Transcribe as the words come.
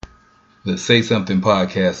The Say Something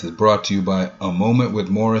podcast is brought to you by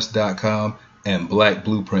amomentwithmorris.com and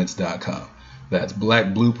blackblueprints.com. That's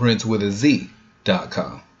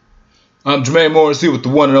blackblueprints.com. I'm Jermaine Morris here with the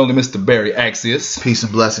one and only Mr. Barry Axius. Peace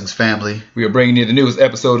and blessings, family. We are bringing you the newest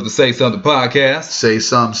episode of the Say Something podcast. Say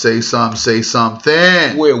something, say something, say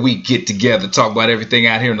something. Where we get together, talk about everything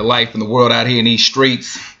out here in the life and the world out here in these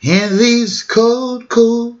streets. In these cold,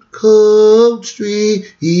 cold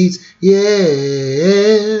streets,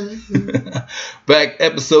 yeah. Back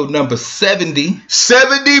episode number 70.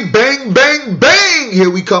 70, bang, bang, bang. Here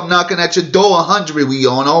we come knocking at your door. 100, we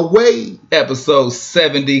on our way. Episode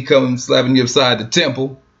 70 coming slapping you upside the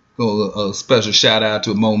temple. A special shout out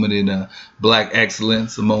to a moment in black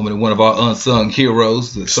excellence, a moment in one of our unsung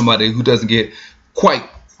heroes, somebody who doesn't get quite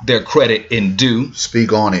their credit in due.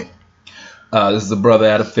 Speak on it. This is a brother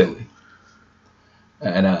out of Philly.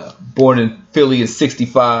 And born in Philly in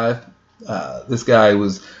 65. This guy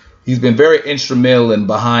he's been very instrumental in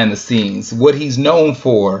behind the scenes. What he's known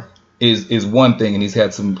for is one thing, and he's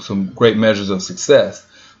had some great measures of success.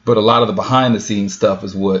 But a lot of the behind the scenes stuff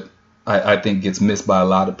is what I think gets missed by a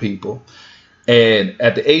lot of people. And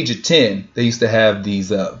at the age of 10, they used to have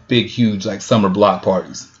these big, huge like summer block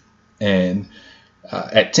parties. And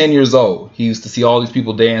at 10 years old, he used to see all these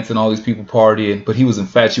people dancing, all these people partying, but he was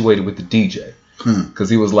infatuated with the DJ. Because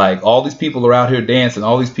he was like, all these people are out here dancing,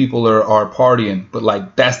 all these people are partying, but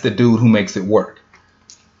like that's the dude who makes it work.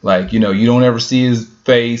 Like, you know, you don't ever see his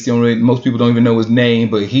face, most people don't even know his name,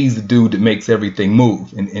 but he's the dude that makes everything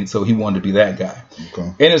move, and so he wanted to be that guy.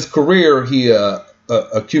 Okay. In his career, he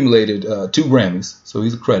accumulated 2 Grammys, so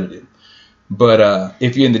he's accredited. But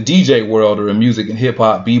if you're in the DJ world or in music and hip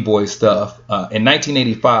hop, b-boy stuff, in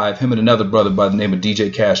 1985, him and another brother by the name of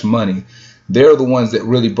DJ Cash Money, they're the ones that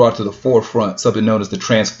really brought to the forefront something known as the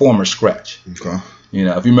Transformer scratch. Okay. You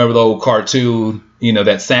know, if you remember the old cartoon, you know,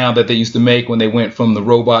 that sound that they used to make when they went from the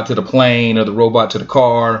robot to the plane or the robot to the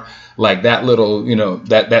car, like that little, you know,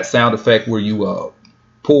 that sound effect where you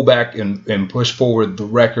pull back and push forward the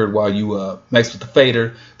record while you mix with the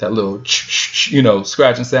fader, that little, you know,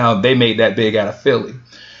 scratching sound, they made that big out of Philly.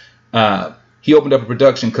 He opened up a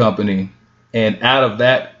production company, and out of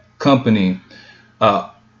that company,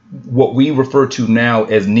 what we refer to now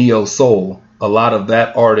as neo soul, a lot of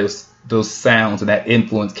that artist, those sounds and that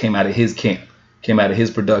influence came out of his camp, came out of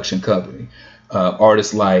his production company.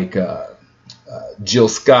 Artists like Jill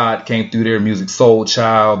Scott came through there, Music Soul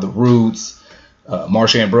Child, The Roots,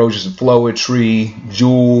 Marsha Ambrosius and Floetry,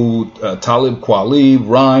 Jewel, Talib Kweli,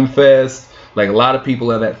 Rhyme Fest. Like a lot of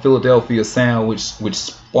people of that Philadelphia sound, which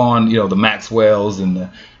spawned, you know, the Maxwells and the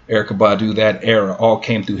Erykah Badu, that era, all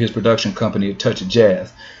came through his production company, A Touch of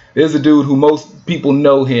Jazz. There's a dude who most people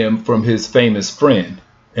know him from his famous Friend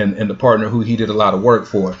and the partner who he did a lot of work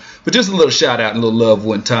for. But just a little shout out and a little love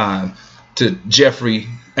one time to Jeffrey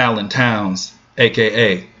Allen Towns,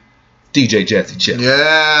 a.k.a. DJ Jazzy Jeff.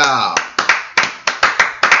 Yeah.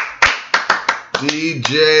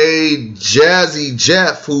 DJ Jazzy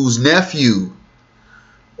Jeff, whose nephew,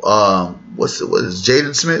 what is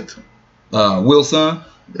Jaden Smith? Wilson.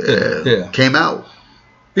 Yeah. Came out.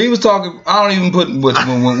 He was talking. I don't even put when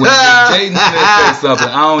Jaden Smith said something.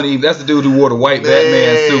 I don't even. That's the dude who wore the white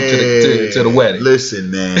Batman suit to the wedding.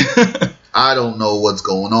 Listen, man. I don't know what's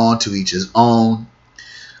going on. To each his own.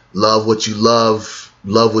 Love what you love.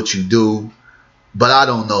 Love what you do. But I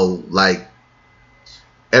don't know. Like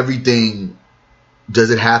everything.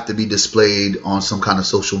 Does it have to be displayed on some kind of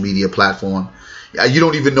social media platform? You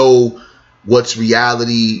don't even know what's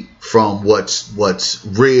reality from what's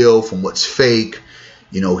real, from what's fake.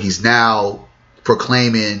 You know, he's now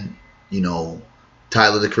proclaiming, you know,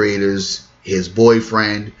 Tyler the Creator's his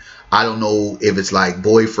boyfriend. I don't know if it's like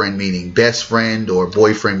boyfriend meaning best friend or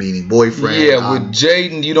boyfriend meaning boyfriend. Yeah, with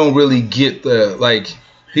Jaden, you don't really get the, like,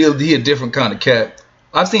 he a different kind of cat.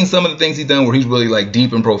 I've seen some of the things he's done where he's really, like,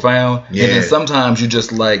 deep and profound. Yeah. And then sometimes you're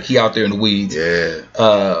just, like, he out there in the weeds. Yeah.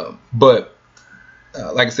 But,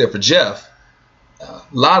 like I said, for Jeff,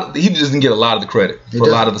 he doesn't get a lot of the credit for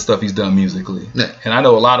a lot of the stuff he's done musically. Yeah. And I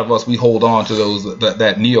know a lot of us, we hold on to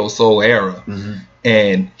that neo soul era,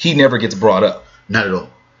 and he never gets brought up. Not at all.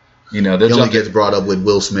 You know, he only gets brought up with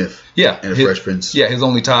Will Smith. Yeah, and the Fresh Prince. Yeah, his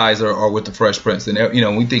only ties are with the Fresh Prince, and you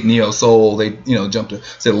know, when we think neo soul, they jump to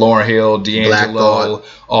say Lauryn Hill, D'Angelo,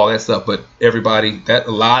 all that stuff. But everybody, a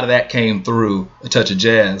lot of that came through A Touch of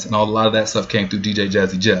Jazz, and a lot of that stuff came through DJ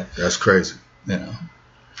Jazzy Jeff. That's crazy. You know.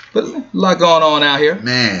 But a lot going on out here.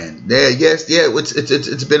 Man,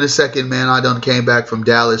 it's been a second, man. I done came back from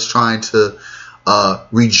Dallas trying to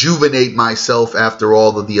rejuvenate myself after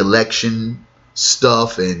all of the election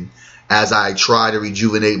stuff, and as I try to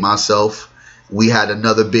rejuvenate myself, we had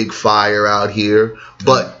another big fire out here.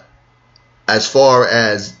 But as far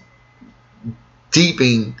as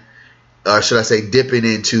dipping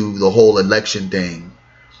into the whole election thing,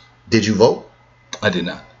 did you vote? I did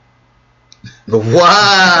not. Wow.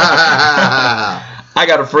 I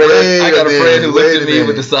got a friend who looks at me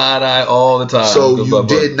with the side eye all the time. So you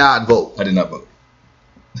did not vote? I did not vote.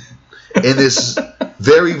 In this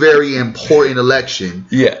very, very important election.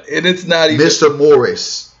 Yeah, and it's not even... Mr.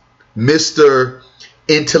 Morris, Mr.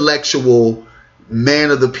 Intellectual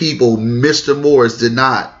Man of the People, Mr. Morris did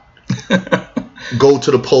not go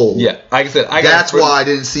to the poll. Yeah, like I said, that's why I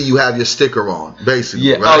didn't see you have your sticker on, basically.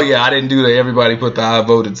 Yeah. Right? Oh yeah, I didn't do that. Everybody put the I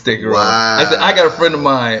voted sticker on. I said I got a friend of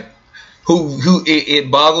mine who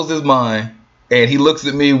it boggles his mind, and he looks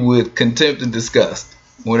at me with contempt and disgust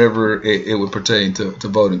whenever it would pertain to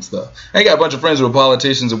voting stuff. I got a bunch of friends who are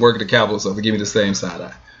politicians and work at the Capitol, so they give me the same side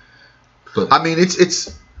eye. But I mean,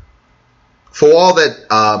 it's for all that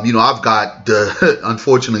I've got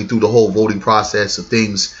unfortunately through the whole voting process of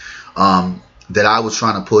things that I was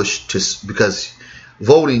trying to push because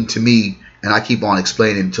voting to me, and I keep on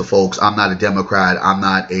explaining to folks, I'm not a Democrat, I'm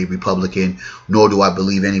not a Republican, nor do I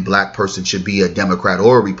believe any black person should be a Democrat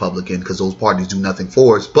or a Republican, because those parties do nothing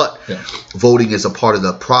for us. But voting is a part of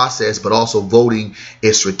the process, but also voting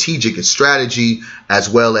is strategic, it's strategy, as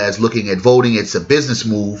well as looking at voting, it's a business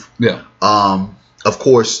move. Yeah. Of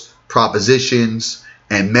course, propositions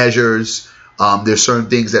and measures. There's certain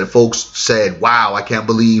things that folks said, wow, I can't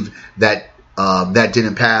believe that that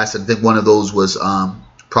didn't pass. I think one of those was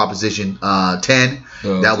Proposition 10.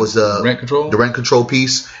 That was the rent control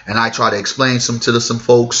piece. And I try to explain to some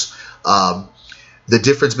folks the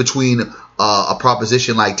difference between a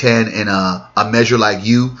proposition like 10 and a measure like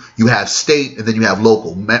you have state and then you have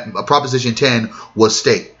local. Proposition 10 was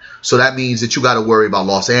state. So that means that you got to worry about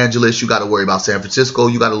Los Angeles, you got to worry about San Francisco,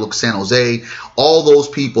 you got to look at San Jose, all those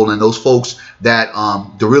people and those folks that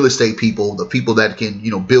the real estate people, the people that can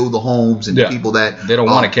build the homes and the people that they don't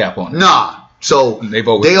want a cap on it. Nah. So they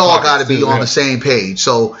all got to be on the same page.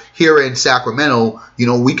 So here in Sacramento,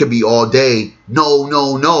 we could be all day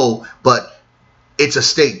no, but it's a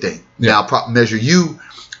state thing. Yeah. Now Measure U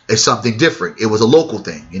is something different. It was a local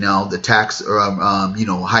thing. The tax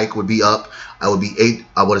hike would be up. I would be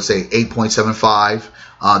 8.75.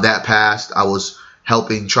 That passed. I was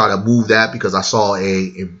helping try to move that because I saw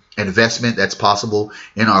an investment that's possible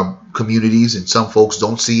in our communities, and some folks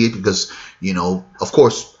don't see it because, of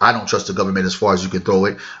course, I don't trust the government as far as you can throw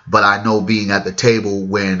it, but I know being at the table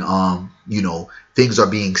when, things are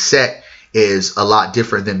being set is a lot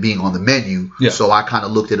different than being on the menu. Yeah. So I kind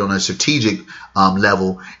of looked at it on a strategic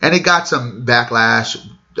level, and it got some backlash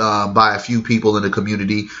by a few people in the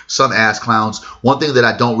community, some ass clowns. One thing that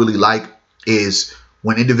I don't really like is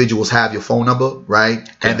when individuals have your phone number, right?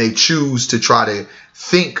 And they choose to try to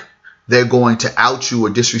think they're going to out you or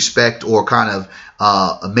disrespect or kind of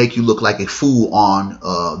make you look like a fool on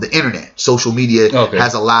the internet. Social media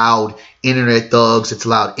has allowed internet thugs. It's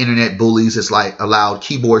allowed internet bullies. It's allowed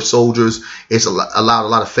keyboard soldiers. It's allowed a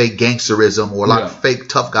lot of fake gangsterism or a lot of fake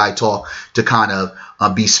tough guy talk to kind of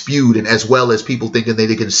be spewed, and as well as people thinking that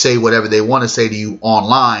they can say whatever they want to say to you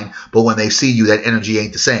online, but when they see you, that energy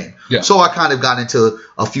ain't the same. Yeah. So I kind of got into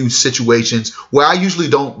a few situations where I usually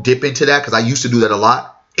don't dip into that because I used to do that a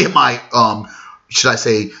lot in my, should I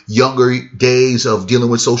say, younger days of dealing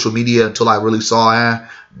with social media until I really saw, I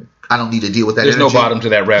don't need to deal with that. There's energy. No bottom to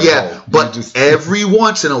that rabbit hole. But every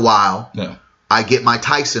once in a while, I get my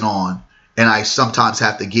Tyson on, and I sometimes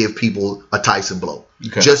have to give people a Tyson blow.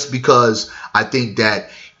 Okay. Just because I think that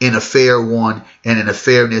in a fair one and in a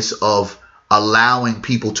fairness of allowing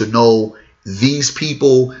people to know these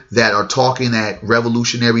people that are talking that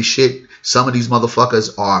revolutionary shit, some of these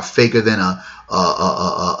motherfuckers are faker than a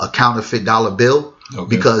counterfeit dollar bill,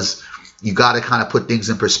 because you got to kind of put things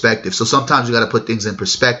in perspective. So sometimes you got to put things in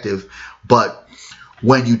perspective. But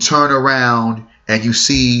when you turn around and you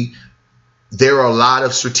see there are a lot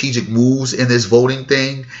of strategic moves in this voting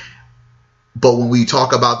thing, but when we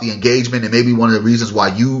talk about the engagement, and maybe one of the reasons why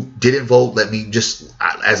you didn't vote, let me just,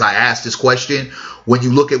 as I asked this question, when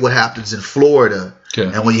you look at what happens in Florida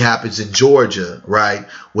and when it happens in Georgia, right,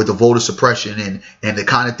 with the voter suppression and the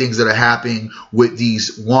kind of things that are happening with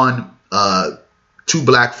these two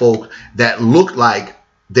black folk that looked like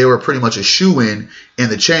they were pretty much a shoo-in in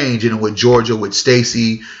the change, and with Georgia with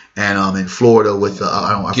Stacey and in Florida with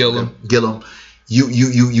Gillum,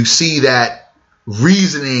 you see that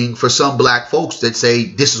reasoning for some black folks that say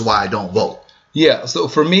this is why I don't vote. Yeah, so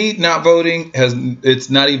for me, not voting it's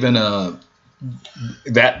not even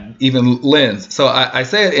that even lens. So I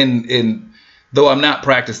say it in though I'm not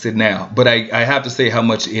practicing now, but I have to say how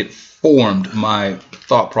much it formed my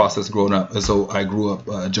thought process growing up. And so I grew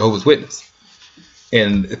up Jehovah's Witness.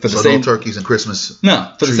 And for the same no turkeys and Christmas.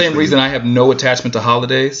 No, for the same reason I have no attachment to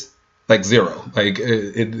holidays, like zero. Like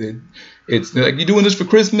it's like, you doing this for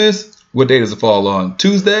Christmas? What day does it fall on?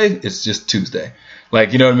 Tuesday? It's just Tuesday.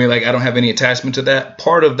 Like, you know what I mean? Like, I don't have any attachment to that.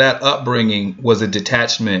 Part of that upbringing was a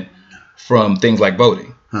detachment from things like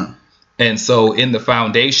voting. And so in the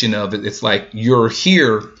foundation of it, it's like you're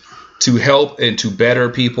here to help and to better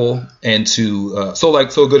people and to so a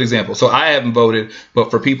good example. So I haven't voted, but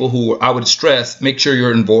for people who I would stress, make sure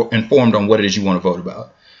you're informed on what it is you want to vote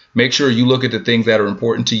about. Make sure you look at the things that are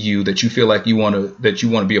important to you, that you feel like you want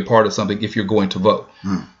to be a part of something if you're going to vote.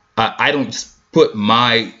 I don't put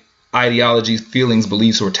my ideologies, feelings,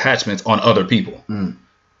 beliefs, or attachments on other people.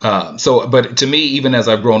 But to me, even as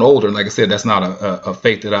I've grown older, and like I said, that's not a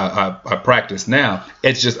faith that I practice now.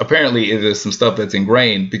 It's just apparently it is some stuff that's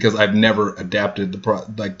ingrained because I've never adapted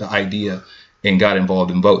the idea and got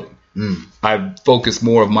involved in voting. I've focused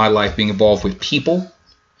more of my life being involved with people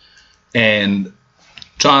and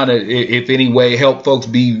trying to, if any way, help folks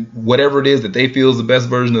be whatever it is that they feel is the best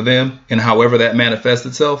version of them, and however that manifests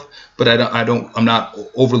itself. But I'm not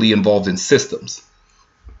overly involved in systems.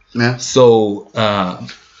 Yeah. So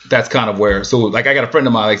that's kind of where. So like I got a friend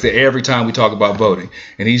of mine, like I said, every time we talk about voting,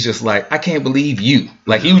 and he's just like, I can't believe you.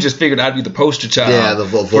 Like he just figured I'd be the poster child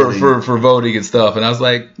for voting and stuff. And I was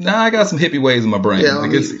like, nah, I got some hippie ways in my brain. Yeah,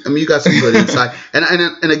 like I mean, you got some good insight.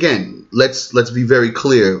 And again, let's be very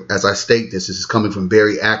clear as I state this. This is coming from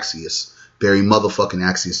Barry motherfucking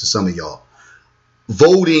Axios to some of y'all.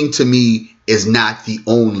 Voting to me is not the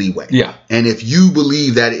only way. Yeah. And if you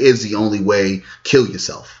believe that is the only way, kill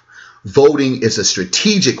yourself. Voting is a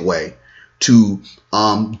strategic way to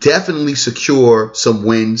definitely secure some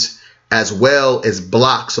wins as well as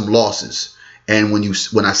block some losses. And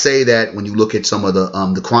when I say that, when you look at some of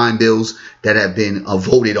the crime bills that have been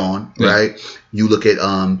voted on, right? You look at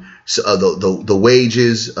the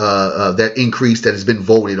wages that increase that has been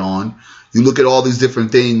voted on. You look at all these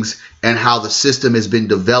different things and how the system has been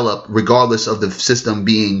developed, regardless of the system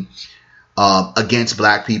being against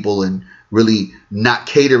black people and really not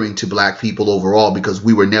catering to black people overall, because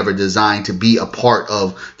we were never designed to be a part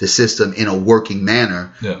of the system in a working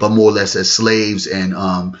manner, but more or less as slaves and,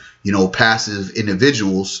 passive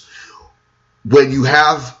individuals. When you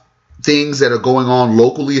have things that are going on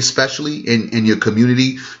locally, especially in your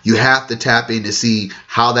community, you have to tap in to see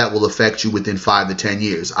how that will affect you within 5 to 10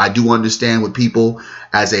 years. I do understand with people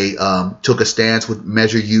as took a stance with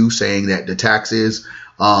Measure U, saying that the taxes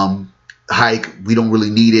hike, we don't really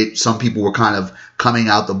need it. Some people were kind of coming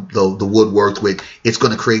out the woodwork with it's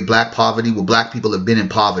going to create black poverty. Well, black people have been in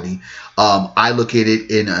poverty. I look at it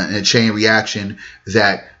in a chain reaction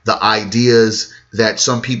that the ideas that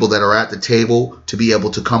some people that are at the table to be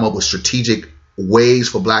able to come up with strategic ways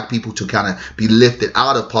for black people to kind of be lifted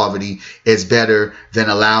out of poverty is better than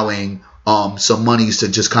allowing some monies to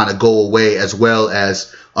just kind of go away, as well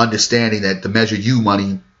as understanding that the Measure U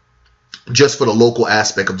money, just for the local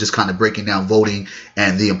aspect of just kind of breaking down voting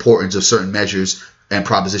and the importance of certain measures and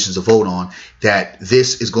propositions to vote on, that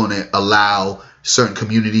this is going to allow certain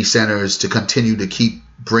community centers to continue to keep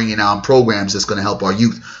bringing on programs that's going to help our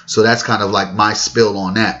youth. So that's kind of like my spill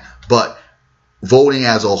on that. But voting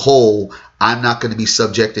as a whole, I'm not going to be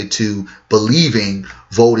subjected to believing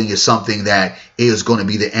voting is something that is going to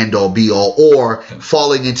be the end all be all, or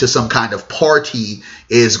falling into some kind of party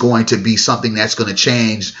is going to be something that's going to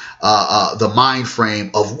change the mind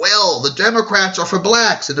frame of, well, the Democrats are for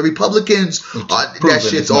blacks and the Republicans, that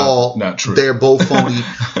shit's all not true. They're both phony.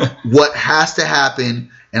 What has to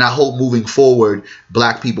happen, and I hope moving forward,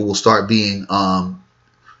 black people will start being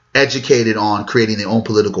educated on creating their own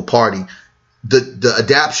political party. The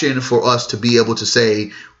adaptation for us to be able to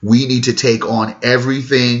say we need to take on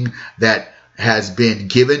everything that has been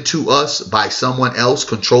given to us by someone else,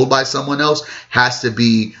 controlled by someone else, has to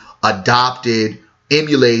be adopted,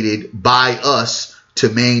 emulated by us to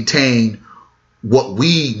maintain what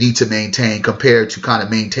we need to maintain, compared to kind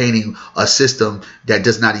of maintaining a system that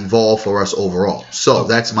does not evolve for us overall. So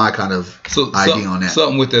that's my kind of idea on that.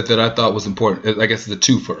 Something with that I thought was important, I guess, is a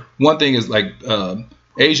twofer. One thing is like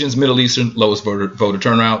Asians, Middle Eastern, lowest voter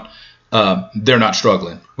turnout. They're not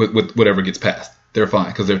struggling with whatever gets passed. They're fine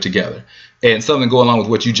because they're together. And something going along with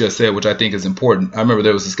what you just said, which I think is important. I remember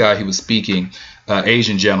there was this guy, he was speaking,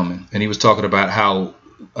 Asian gentleman, and he was talking about how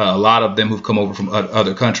a lot of them who've come over from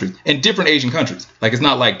other countries, and different Asian countries, like it's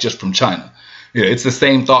not like just from China. Yeah, it's the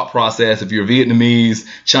same thought process. If you're Vietnamese,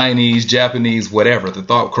 Chinese, Japanese, whatever,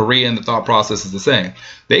 Korean, the thought process is the same.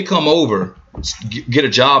 They come over, get a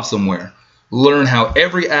job somewhere. learn how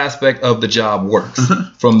every aspect of the job works,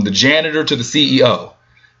 from the janitor to the CEO,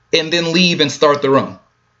 and then leave and start their own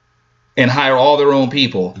and hire all their own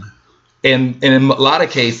people. And in a lot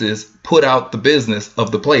of cases, put out the business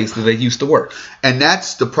of the place that they used to work. And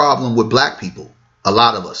that's the problem with black people. A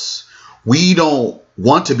lot of us, we don't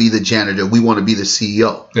want to be the janitor. We want to be the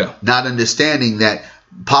CEO. Yeah. Not understanding that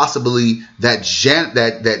possibly that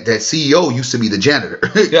CEO used to be the janitor.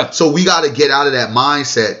 Yeah. So we got to get out of that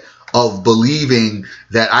mindset of believing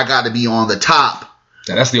that I got to be on the top.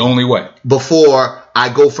 And that's the only way. Before I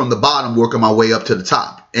go from the bottom, working my way up to the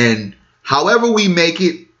top. And however we make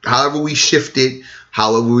it, however we shift it,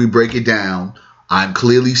 however we break it down, I'm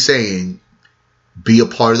clearly saying be a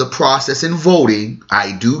part of the process in voting.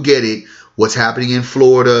 I do get it. What's happening in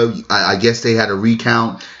Florida, I guess they had a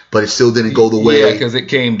recount, but it still didn't go the way. Yeah, because it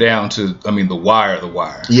came down to, the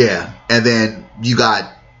wire. Yeah. And then you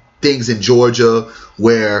got things in Georgia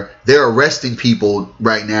where they're arresting people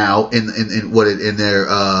right now in their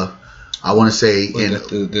I want to say in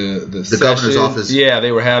the governor's office. Yeah,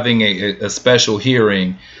 they were having a special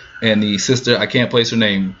hearing, and the sister, I can't place her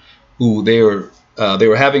name, who they were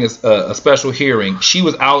having a special hearing. She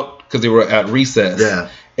was out because they were at recess. Yeah.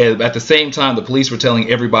 And at the same time, the police were telling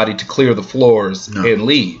everybody to clear the floors and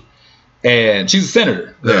leave. And she's a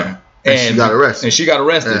senator there. And she got arrested. And she got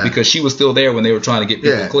arrested because she was still there when they were trying to get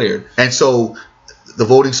people cleared. And so the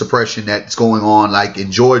voting suppression that's going on, like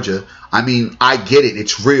in Georgia, I get it.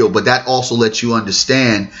 It's real. But that also lets you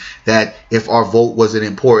understand that if our vote wasn't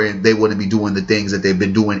important, they wouldn't be doing the things that they've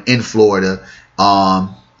been doing in Florida,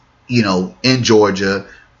 in Georgia.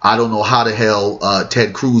 I don't know how the hell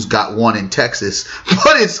Ted Cruz got one in Texas,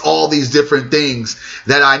 but it's all these different things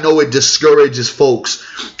that I know it discourages folks.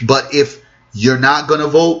 But if you're not going to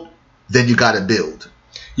vote, then you got to build.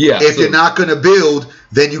 Yeah. If you're not going to build,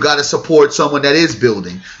 then you got to support someone that is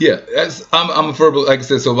building. Yeah. I'm a firm, like I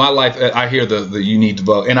said, so my life, I hear the you need to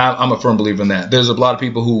vote. And I'm a firm believer in that. There's a lot of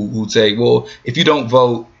people who say, well, if you don't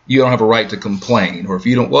vote, you don't have a right to complain. Or if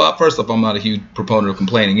you don't, well, first off, I'm not a huge proponent of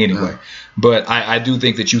complaining anyway. But I do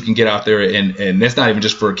think that you can get out there and that's not even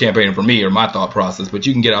just for campaigning for me or my thought process, but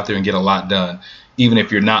you can get out there and get a lot done, even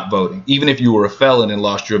if you're not voting, even if you were a felon and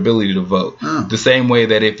lost your ability to vote. The same way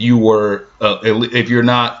that if you're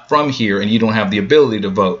not from here and you don't have the ability to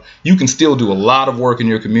vote, you can still do a lot of work in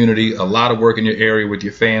your community, a lot of work in your area with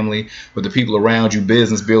your family, with the people around you,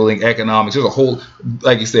 business building, economics. There's a whole,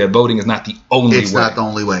 like you said, voting is not the only way. It's not the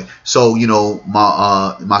only way. So,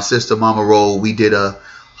 my sister, Mama Ro, we did a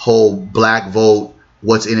whole Black Vote,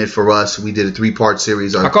 What's in It for Us. We did a 3-part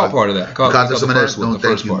series. I caught part of that.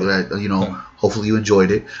 Thank you. Hopefully you enjoyed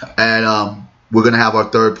it. And we're going to have our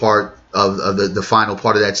third part of the final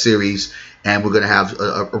part of that series. And we're going to have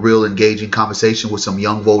a real engaging conversation with some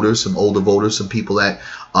young voters, some older voters, some people that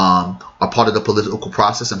are part of the political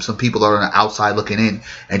process, and some people that are on the outside looking in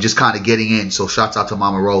and just kind of getting in. So shouts out to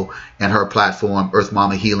Mama Ro and her platform, Earth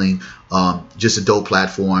Mama Healing. Just a dope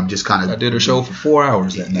platform. Just kind of. I did her show for 4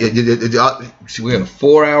 hours that night. We had a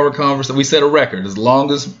 4-hour conversation. We set a record, as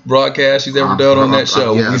longest broadcast she's ever done on that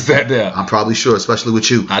show. We sat down. I'm probably sure, especially with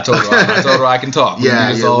you. I told her I can talk. We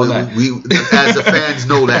as the fans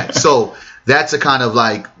know that. So that's a kind of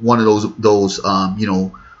like one of those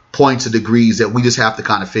points or degrees that we just have to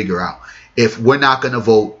kind of figure out. If we're not going to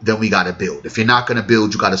vote, then we got to build. If you're not going to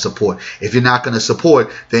build, you got to support. If you're not going to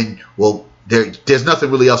support, then there's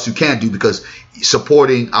nothing really else you can do, because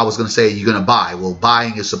supporting, I was going to say you're going to buy. Well,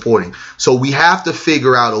 buying is supporting. So we have to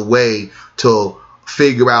figure out a way to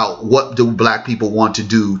figure out what do Black people want to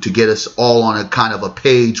do to get us all on a kind of a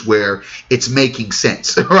page where it's making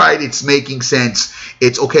sense, right? It's making sense.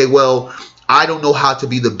 It's okay. Well, I don't know how to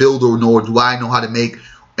be the builder, nor do I know how to make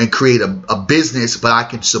and create a business, but I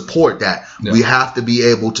can support that. Yeah. We have to be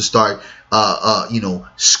able to start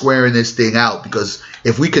squaring this thing out, because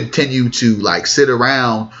if we continue to sit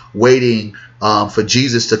around waiting for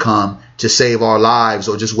Jesus to come to save our lives,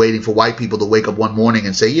 or just waiting for white people to wake up one morning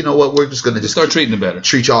and say, you know what, we're just going to just start treating them better,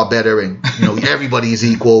 treat y'all better, and everybody is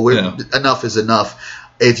equal. Enough is enough.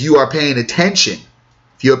 If you are paying attention,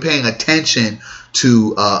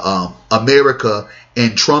 to America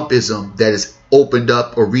and Trumpism that has opened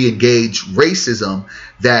up or re-engaged racism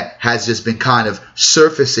that has just been kind of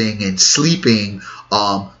surfacing and sleeping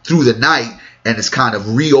through the night, and it's kind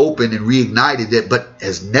of reopened and reignited it, but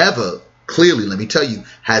has never, clearly, let me tell you,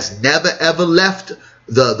 has never ever left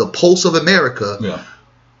the pulse of America. Yeah.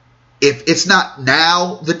 If it's not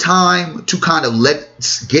now the time to kind of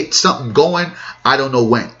get something going, I don't know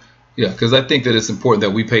when. Yeah, because I think that it's important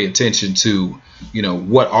that we pay attention to,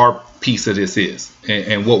 what our piece of this is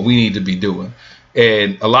and what we need to be doing.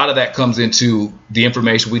 And a lot of that comes into the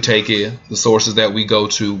information we take in, the sources that we go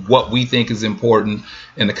to, what we think is important,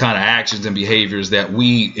 and the kind of actions and behaviors that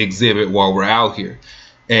we exhibit while we're out here.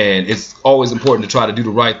 And it's always important to try to do the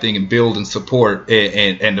right thing and build and support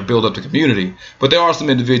and to build up the community. But there are some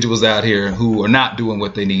individuals out here who are not doing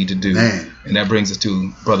what they need to do. Man. And that brings us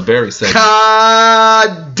to Brother Barry's segment.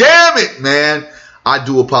 God damn it, man. I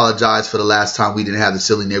do apologize for the last time we didn't have the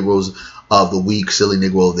Silly Negroes of the week, Silly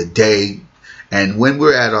Negro of the day. And when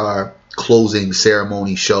we're at our closing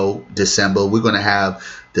ceremony show, December, we're going to have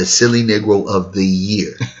the Silly Negro of the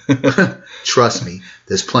year. Trust me,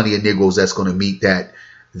 there's plenty of Negroes that's going to meet that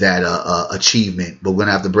achievement, but we're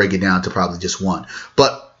gonna have to break it down to probably just one.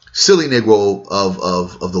 But Silly Negro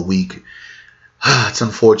of the week, it's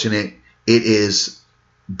unfortunate. It is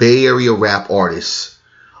Bay Area rap artist,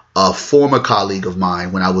 a former colleague of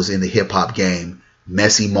mine when I was in the hip hop game,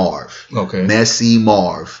 Messy Marv. Okay. Messy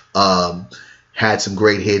Marv had some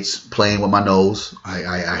great hits, Playing With My Nose.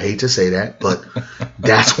 I hate to say that, but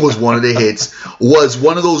that was one of the hits. Was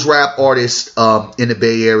one of those rap artists in the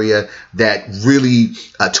Bay Area that really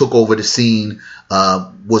took over the scene.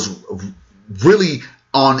 Was really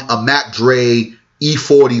on a Mac Dre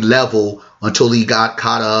E40 level until he got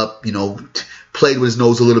caught up, played with his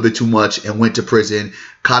nose a little bit too much and went to prison,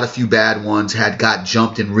 caught a few bad ones, got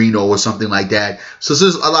jumped in Reno or something like that. So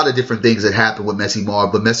there's a lot of different things that happened with Messy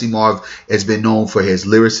Marv, but Messy Marv has been known for his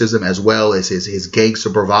lyricism as well as his gangster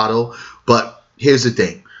bravado. But here's the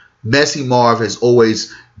thing. Messy Marv has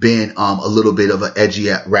always been a little bit of an edgy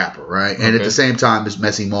rapper, right? And at the same time as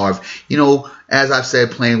Messy Marv, as I've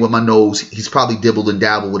said, Playing With My Nose, he's probably dibbled and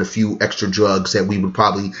dabbled with a few extra drugs that we would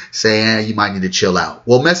probably say, you might need to chill out.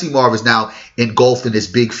 Well, Messy Marv is now engulfed in this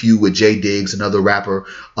big feud with Jay Diggs, another rapper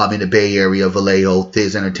in the Bay Area, Vallejo.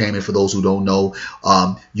 Thiz Entertainment, for those who don't know,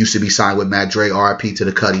 used to be signed with Mac Dre, RIP to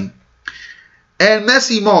the Cuddy. And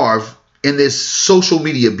Messy Marv, in this social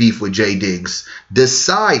media beef with Jay Diggs,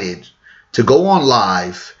 decided to go on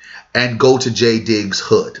live and go to Jay Diggs'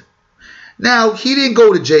 hood. Now, he didn't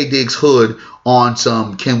go to Jay Diggs' hood on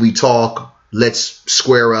some, can we talk, let's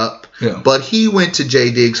square up. Yeah. But he went to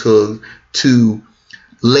Jay Diggs' hood to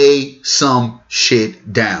lay some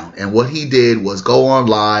shit down. And what he did was go on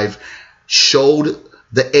live, showed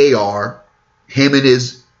the AR, him and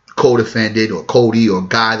his co-defendant or Cody or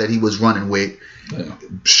guy that he was running with,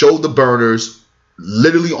 showed the burners,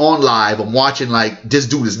 literally on live. I'm watching like this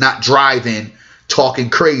dude is not driving, talking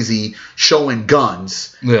crazy, showing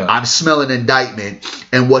guns. Yeah. I'm smelling indictment.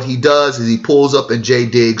 And what he does is he pulls up in Jay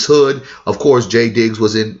Diggs' hood. Of course, Jay Diggs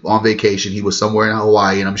was on vacation. He was somewhere in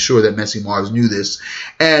Hawaii, and I'm sure that Messy Marv knew this.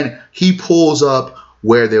 And he pulls up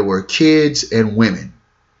where there were kids and women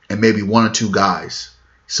and maybe one or two guys.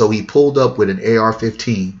 So he pulled up with an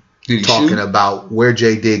AR-15 talking about where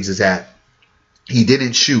Jay Diggs is at. He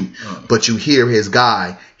didn't shoot, but you hear his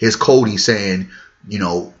guy, his Cody, saying,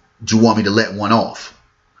 do you want me to let one off?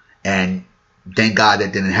 And thank God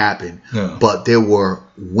that didn't happen. Yeah. But there were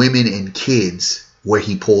women and kids where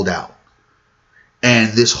he pulled out.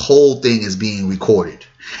 And this whole thing is being recorded.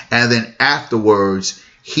 And then afterwards,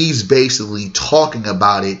 he's basically talking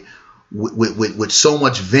about it with so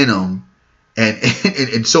much venom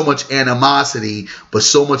and so much animosity, but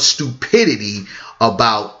so much stupidity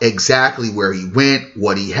about exactly where he went,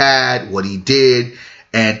 what he had, what he did,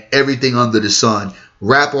 and everything under the sun.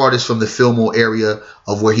 Rap artists from the Fillmore area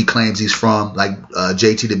of where he claims he's from, like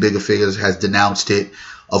JT the Bigger Figures, has denounced it.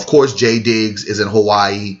 Of course, Jay Diggs is in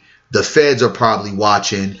Hawaii. The feds are probably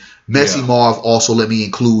watching. Messy Marv, also let me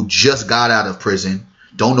include, just got out of prison.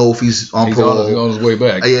 Don't know if he's on parole. He's on his way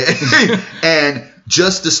back. Yeah. And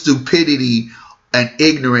just the stupidity and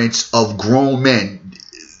ignorance of grown men.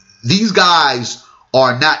 These guys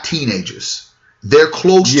are not teenagers. They're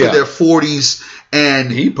close to their 40s.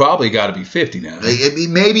 And he probably got to be 50 now.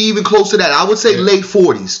 Maybe even close to that. I would say late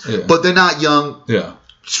 40s. But they're not young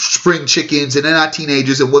spring chickens, and they're not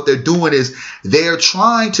teenagers. And what they're doing is they're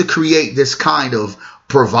trying to create this kind of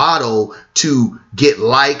bravado to get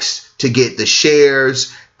likes, to get the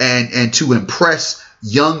shares, and to impress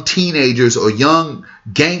young teenagers or young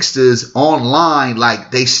gangsters online like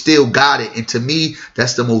they still got it. And to me,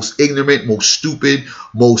 that's the most ignorant, most stupid,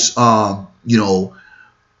 most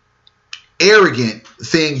arrogant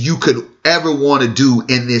thing you could ever want to do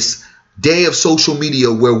in this day of social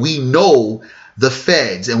media where we know the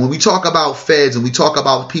feds. And when we talk about feds and we talk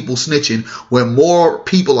about people snitching, where more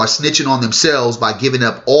people are snitching on themselves by giving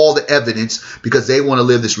up all the evidence because they want to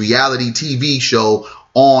live this reality TV show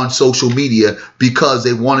on social media because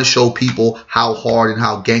they want to show people how hard and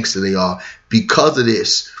how gangster they are. because of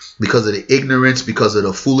this, because of the ignorance, because of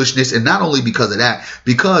the foolishness, and not only because of that,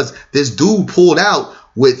 because this dude pulled out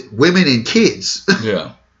with women and kids.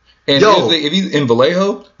 Yeah. And if he's in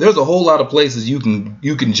Vallejo, there's a whole lot of places you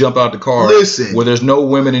can jump out the car where there's no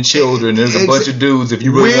women and children. There's a bunch of dudes if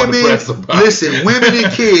you really want to press them. Listen, women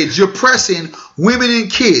and kids. You're pressing women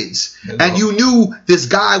and kids. And you knew this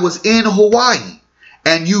guy was in Hawaii.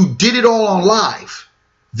 And you did it all on live.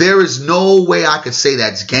 There is no way I could say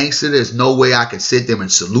that's gangster. There's no way I could sit there and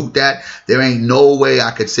salute that. There ain't no way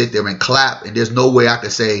I could sit there and clap. And there's no way I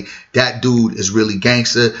could say that dude is really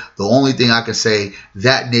gangster. The only thing I can say,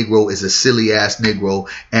 that Negro is a silly ass Negro.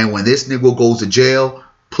 And when this Negro goes to jail,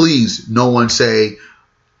 please, no one say,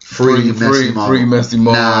 Free Messy Mark. Free Messy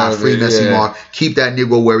Mark. Nah, free Messy Mark. Keep that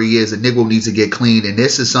Negro where he is. The Negro needs to get clean. And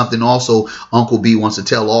this is something also Uncle B wants to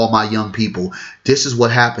tell all my young people. This is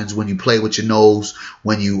what happens when you play with your nose,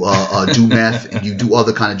 when you do meth and you do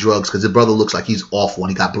other kind of drugs. Because the brother looks like he's awful.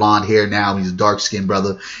 And he got blonde hair now. He's a dark-skinned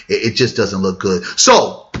brother. It just doesn't look good.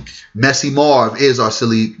 So, Messy Marv is our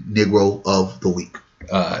silly Negro of the week.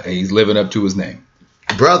 He's living up to his name.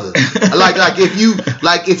 Brother.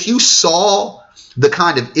 if you saw the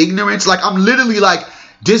kind of ignorance, like I'm literally like,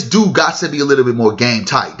 this dude got to be a little bit more game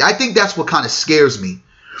tight. I think that's what kind of scares me,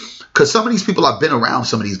 because some of these people, I've been around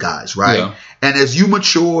some of these guys, right? Yeah. And as you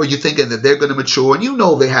mature, you're thinking that they're going to mature, and you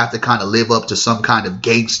know they have to kind of live up to some kind of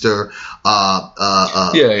gangster,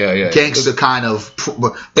 gangster kind of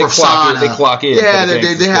persona. They clock in. Yeah,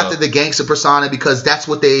 they have to the gangster persona, because that's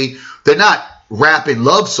what they're not rapping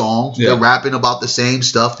love songs. Yeah. They're rapping about the same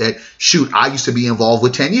stuff that, shoot, I used to be involved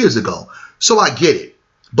with 10 years ago. So I get it.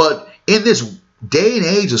 But in this day and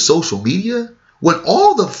age of social media, when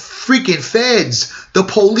all the freaking feds, the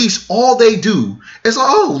police, all they do is like,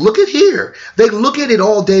 oh, look at here. They look at it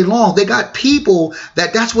all day long. They got people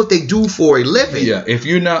that's what they do for a living. Yeah, if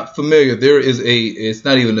you're not familiar, there is it's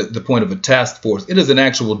not even the point of a task force. It is an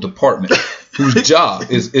actual department whose job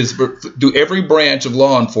is do every branch of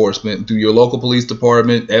law enforcement, through your local police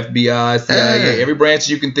department, FBI, CIA, every branch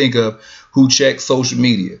you can think of, who checks social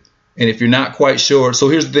media. And if you're not quite sure, so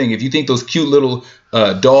here's the thing. If you think those cute little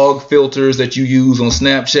dog filters that you use on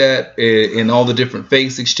Snapchat and all the different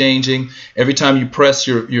face exchanging, every time you press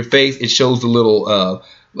your face, it shows the little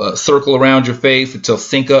circle around your face to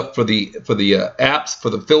sync up for the apps, for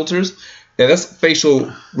the filters. And that's facial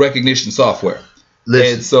recognition software.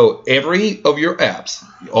 Listen. And so every of your apps,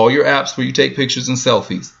 all your apps where you take pictures and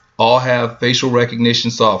selfies, all have facial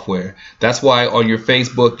recognition software. That's why on your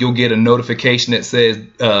Facebook, you'll get a notification that says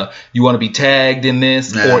you want to be tagged in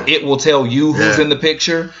this, or it will tell you who's in the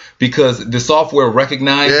picture, because the software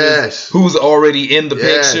recognizes who's already in the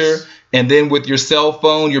picture. And then with your cell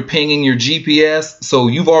phone, you're pinging your GPS. So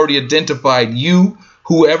you've already identified you,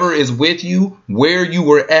 whoever is with you, where you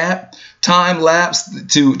were at, time lapse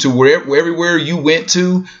to everywhere you went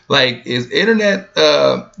to. Like, is internet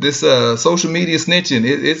this social media snitching?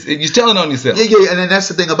 You're telling on yourself. Yeah, and then that's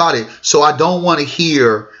the thing about it. So I don't want to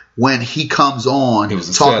hear when he comes on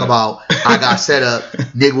talking about I got set up,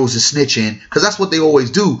 Negroes is snitching, because that's what they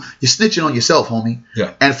always do. You're snitching on yourself, homie.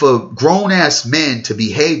 Yeah. And for grown ass men to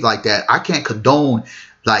behave like that, I can't condone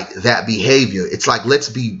like that behavior. It's like let's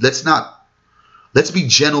be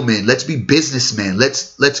gentlemen. Let's be businessmen.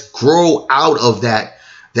 Let's grow out of that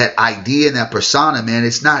idea and that persona, man.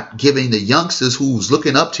 It's not giving the youngsters who's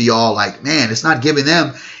looking up to y'all, like, man, it's not giving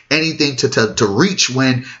them anything to reach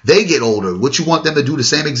when they get older. What, you want them to do the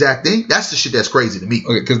same exact thing? That's the shit that's crazy to me.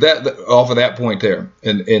 Okay, because that off of that point there,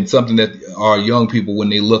 and something that our young people, when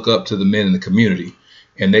they look up to the men in the community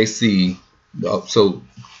and they see, so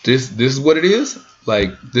this is what it is.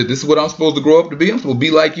 Like, this is what I'm supposed to grow up to be. I'm supposed to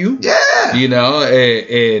be like you. Yeah. You know,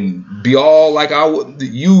 and be all like I would.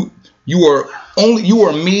 You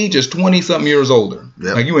are me, just 20-something years older.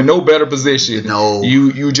 Yep. Like, you in no better position. No.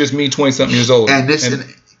 You just me, 20-something years older. And this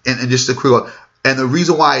and just to clear, and the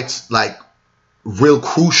reason why it's like real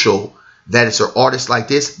crucial that it's an artist like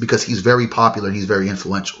this, because he's very popular and he's very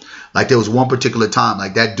influential. Like, there was one particular time,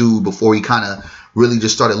 like that dude, before he kind of really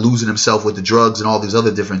just started losing himself with the drugs and all these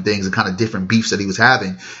other different things and kind of different beefs that he was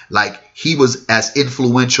having, like, he was as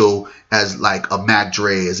influential as like a Mac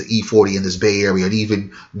Dre, as an E40 in this Bay Area, and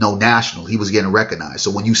even national. He was getting recognized.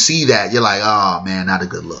 So when you see that, you're like, oh man, not a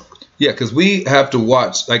good look. Yeah, because we have to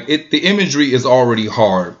watch, like, the imagery is already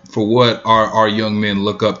hard for what our young men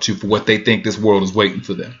look up to, for what they think this world is waiting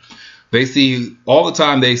for them. They see all the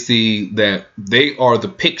time, they see that they are the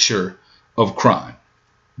picture of crime.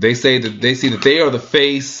 They see that they are the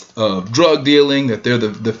face of drug dealing, that they're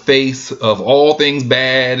the face of all things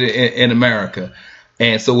bad in America.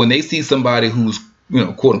 And so when they see somebody who's,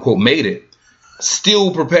 quote unquote, made it,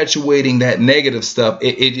 still perpetuating that negative stuff,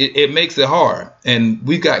 it makes it hard. And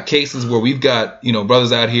we've got cases where we've got,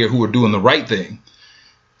 brothers out here who are doing the right thing.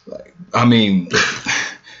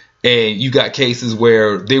 And you got cases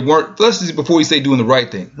where they weren't, let's just, before we say doing the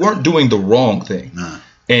right thing, weren't doing the wrong thing. Nah.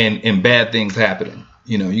 And bad things happening.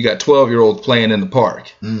 You got 12-year-olds playing in the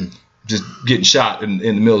park, just getting shot in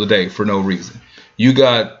the middle of the day for no reason. You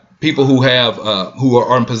got people who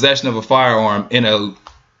are in possession of a firearm in a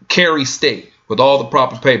carry state with all the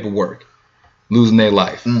proper paperwork, losing their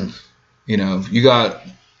life. You got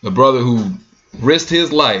a brother who risked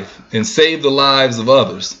his life and saved the lives of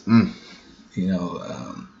others.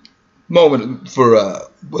 Moment for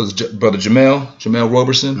was Brother Jamel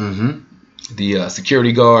Roberson, the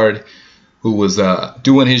security guard who was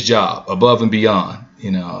doing his job above and beyond.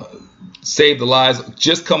 Saved the lives,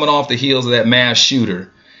 just coming off the heels of that mass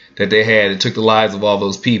shooter that they had. It took the lives of all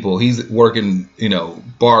those people. He's working,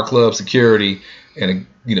 bar club security, and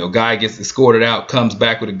a guy gets escorted out, comes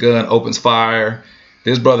back with a gun, opens fire.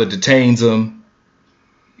 This brother detains him,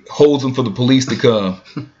 holds him for the police to come.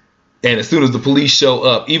 And as soon as the police show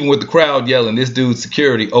up, even with the crowd yelling, this dude's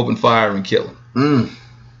security opened fire and killed him.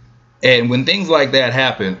 And when things like that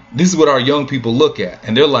happen, this is what our young people look at.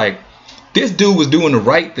 And they're like, this dude was doing the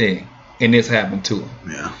right thing, and this happened to him.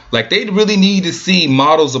 Yeah. Like, they really need to see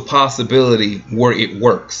models of possibility where it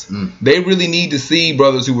works. They really need to see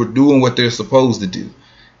brothers who are doing what they're supposed to do,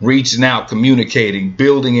 reaching out, communicating,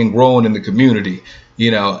 building and growing in the community.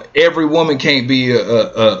 Every woman can't be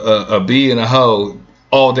a bee and a hoe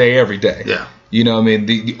all day, every day. Yeah.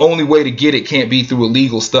 The only way to get it can't be through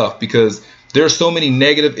illegal stuff, because there are so many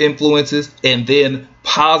negative influences and then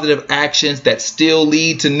positive actions that still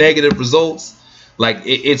lead to negative results. Like,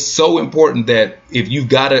 it's so important that if you've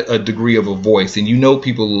got a degree of a voice and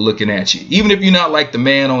people are looking at you, even if you're not like the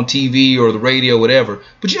man on TV or the radio, whatever,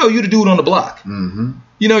 but you're the dude on the block.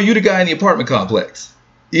 You're the guy in the apartment complex.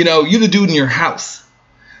 You're the dude in your house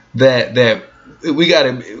that we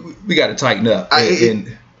gotta tighten up.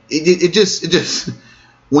 It just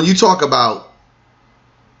when you talk about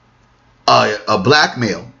a black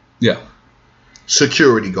male,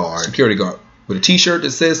 security guard with a T-shirt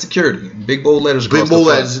that says security, big bold letters,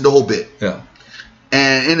 the whole bit,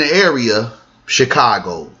 and in an area,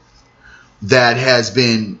 Chicago, that has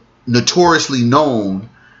been notoriously known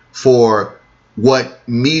for what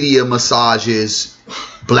media massages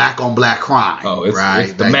black on black crime.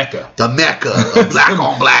 It's the Mecca. The Mecca of black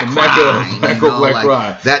on black crime.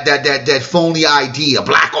 Crime. That phony idea,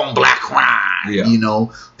 black on black crime.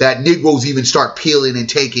 That Negroes even start peeling and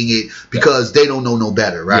taking it because they don't know no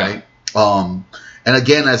better, right? And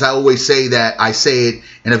again, as I always say, that I say it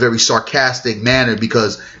in a very sarcastic manner,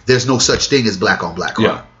 because there's no such thing as black on black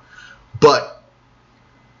crime. But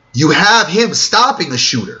you have him stopping a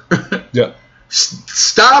shooter.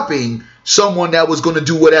 Stopping someone that was going to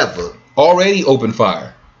do whatever. Already opened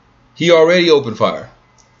fire. He already opened fire.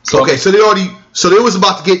 So they was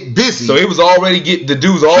about to get busy. So it was the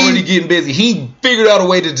dude's already getting busy. He figured out a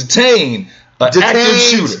way to detain an active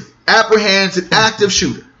shooter. Apprehends an active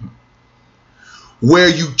shooter. Where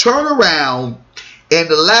you turn around, in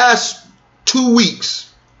the last 2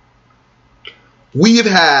 weeks, we have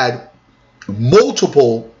had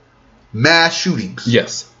multiple mass shootings.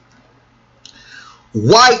 Yes.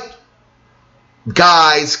 White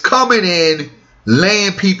guys coming in,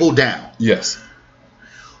 laying people down. Yes.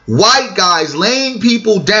 White guys laying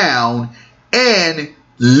people down and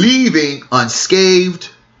leaving unscathed,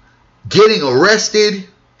 getting arrested,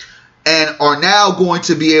 and are now going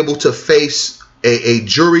to be able to face a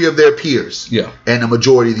jury of their peers. In a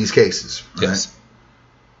majority of these cases. Right? Yes.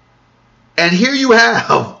 And here you have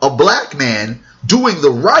a black man doing the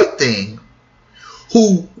right thing,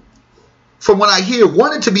 who, from what I hear,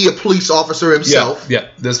 wanted to be a police officer himself. Yeah.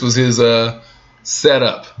 This was his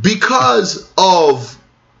setup. Because of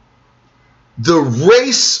the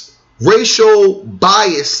racial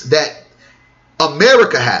bias that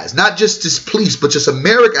America has, not just this police, but just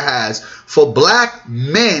America has for black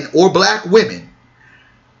men or black women.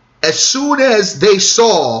 As soon as they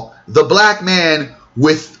saw the black man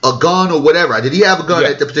with a gun or whatever, did he have a gun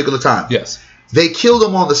at the particular time? Yes. They killed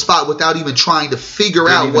him on the spot without even trying to figure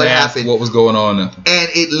out what happened. What was going on. And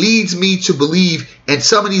it leads me to believe in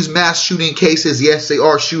some of these mass shooting cases, yes, they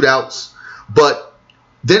are shootouts, but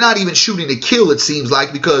they're not even shooting to kill, it seems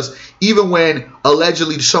like, because even when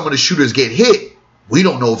allegedly some of the shooters get hit, we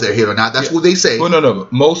don't know if they're hit or not. That's what they say. Well, no.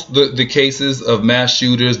 Most the cases of mass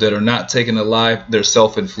shooters that are not taken alive, they're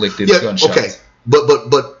self-inflicted gunshots. Okay, but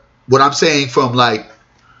what I'm saying, from like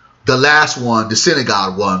the last one, the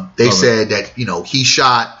synagogue one, they said that he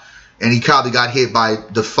shot and he probably got hit by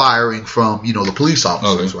the firing from, the police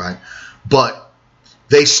officers, right? But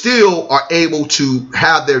they still are able to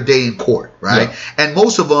have their day in court, right? Yeah. And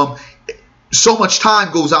most of them, so much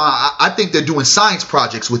time goes on. I think they're doing science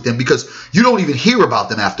projects with them because you don't even hear about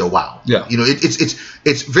them after a while. Yeah.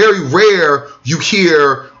 It's very rare you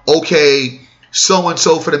hear, okay,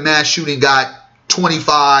 so-and-so for the mass shooting got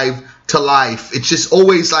 25 to life. It's just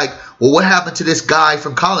always like, well, what happened to this guy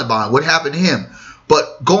from Columbine? What happened to him?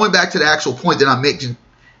 But going back to the actual point that I'm making,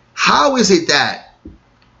 how is it that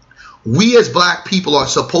we as black people are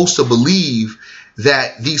supposed to believe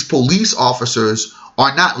that these police officers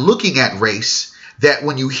are not looking at race, that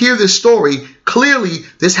when you hear this story, clearly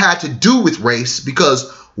this had to do with race because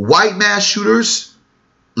white mass shooters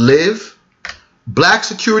live, black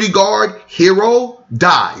security guard, hero,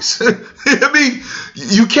 dies. I mean,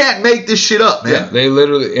 you can't make this shit up, man. Yeah, they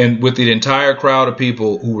literally, and with the entire crowd of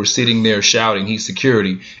people who were sitting there shouting, he's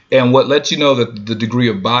security. And what lets you know that the degree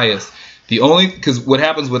of bias, because what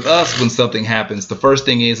happens with us when something happens, the first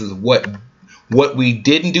thing is what we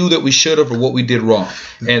didn't do that we should have, or what we did wrong.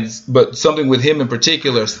 But something with him in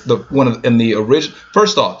particular, the original.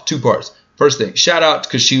 First off, two parts. First thing, shout out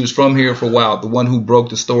because she was from here for a while. The one who broke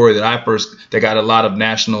the story that got a lot of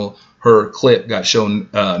her clip got shown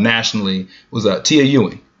nationally was Tia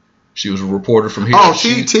Ewing. She was a reporter from here. Oh,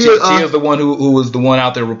 Tia's the one who was the one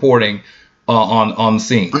out there reporting on the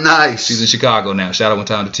scene. Nice. She's in Chicago now. Shout out one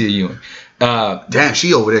time to Tia Ewing. Damn,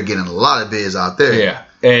 she over there getting a lot of biz out there. Yeah.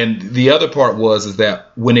 And the other part is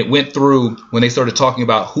that when it went through, when they started talking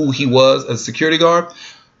about who he was as a security guard,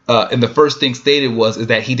 and the first thing stated is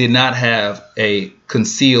that he did not have a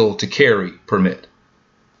conceal to carry permit.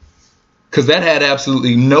 Because that had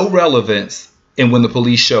absolutely no relevance in when the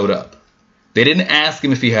police showed up. They didn't ask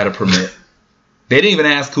him if he had a permit. They didn't even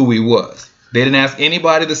ask who he was. They didn't ask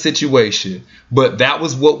anybody the situation, but that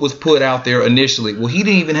was what was put out there initially. Well, he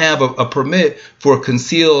didn't even have a permit for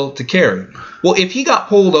conceal to carry. Well, if he got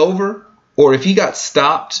pulled over or if he got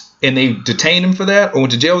stopped and they detained him for that or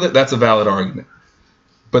went to jail with it, that's a valid argument.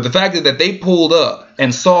 But the fact that they pulled up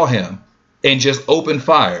and saw him and just opened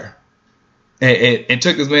fire and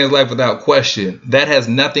took this man's life without question, that has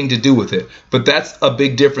nothing to do with it. But that's a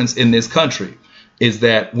big difference in this country. Is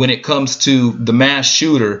that when it comes to the mass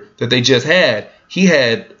shooter that they just had, he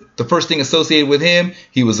had the first thing associated with him,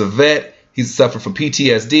 he was a vet, he suffered from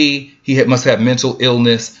PTSD, he must have mental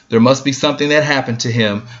illness. There must be something that happened to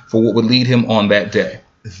him for what would lead him on that day.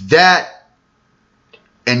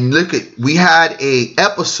 And we had a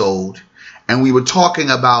episode and we were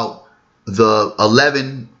talking about the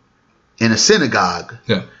 11 in a synagogue.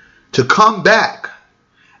 Yeah. To come back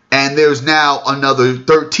and there's now another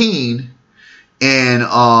 13 in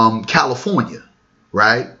California,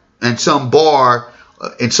 right? And some bar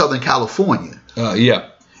in Southern California. Yeah,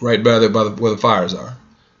 right by where the fires are.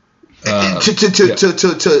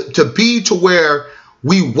 To be to where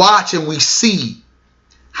we watch and we see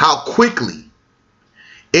how quickly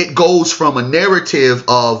it goes from a narrative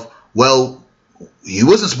of, well, he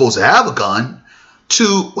wasn't supposed to have a gun,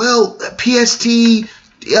 to, well, PSTD,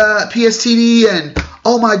 and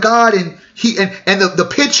oh my God, and the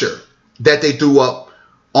picture that they threw up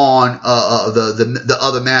on the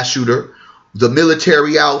other mass shooter, the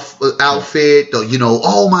military outfit,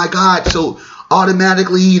 oh my God, so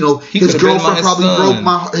automatically, his girlfriend probably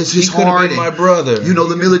broke his heart. And, my brother.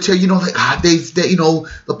 The military,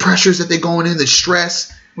 the pressures that they're going in, the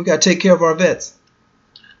stress. We got to take care of our vets.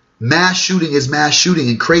 Mass shooting is mass shooting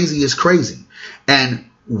and crazy is crazy. And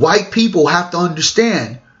white people have to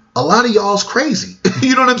understand, a lot of y'all's crazy.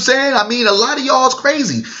 You know what I'm saying? I mean, a lot of y'all's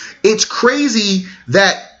crazy. It's crazy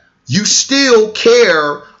that you still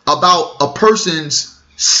care about a person's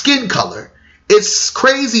skin color. It's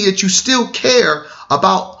crazy that you still care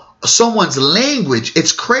about someone's language.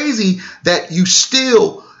 It's crazy that you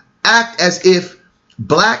still act as if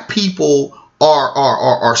black people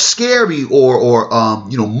are scary or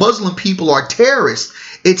Muslim people are terrorists.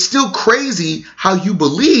 It's still crazy how you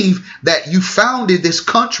believe that you founded this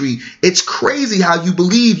country. It's crazy how you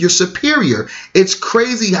believe you're superior. It's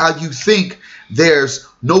crazy how you think there's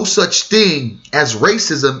no such thing as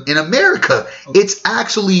racism in America. It's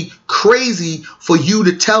actually crazy for you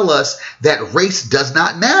to tell us that race does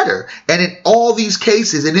not matter. And in all these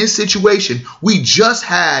cases, in this situation, we just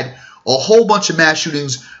had a whole bunch of mass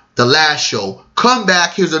shootings the last show. Come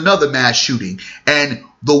back, here's another mass shooting. And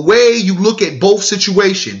the way you look at both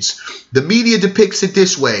situations, the media depicts it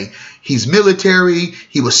this way. He's military,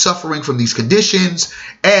 he was suffering from these conditions,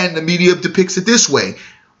 and the media depicts it this way.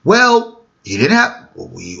 Well, he didn't have,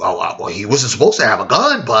 he wasn't supposed to have a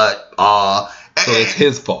gun, but so it's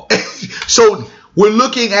his fault. So we're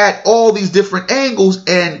looking at all these different angles,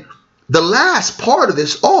 and the last part of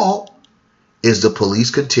this all is the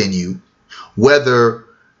police continue, whether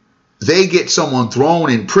they get someone thrown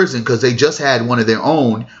in prison because they just had one of their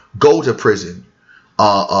own go to prison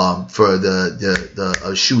for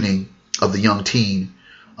the shooting of the young teen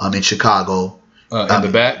in Chicago. In the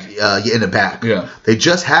back? In the back. Yeah. They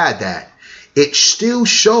just had that. It still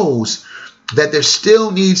shows that there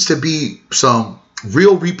still needs to be some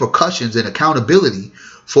real repercussions and accountability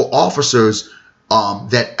for officers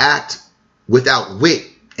that act without wit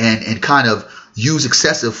and kind of use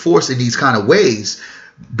excessive force in these kind of ways,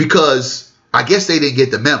 because I guess they didn't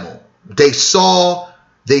get the memo. They saw,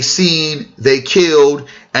 they seen, they killed,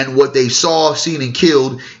 and what they saw, seen, and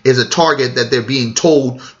killed is a target that they're being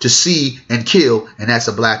told to see and kill, and that's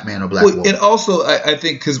a black man or black woman. And also, I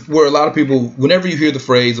think, because where a lot of people, whenever you hear the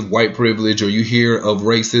phrase of white privilege or you hear of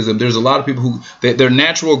racism, there's a lot of people who, their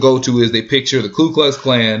natural go-to is they picture the Ku Klux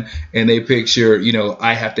Klan and they picture,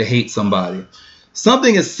 I have to hate somebody.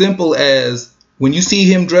 Something as simple as when you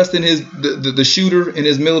see him dressed in the shooter in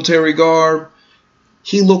his military garb,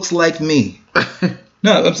 he looks like me.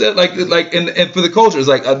 No, I'm saying like, and for the culture, it's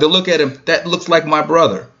like they look at him. That looks like my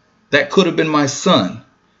brother. That could have been my son.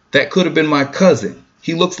 That could have been my cousin.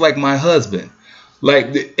 He looks like my husband.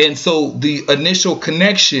 And so the initial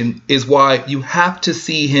connection is why you have to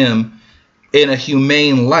see him in a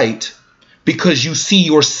humane light, because you see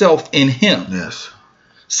yourself in him. Yes.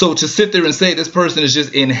 So to sit there and say this person is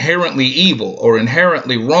just inherently evil or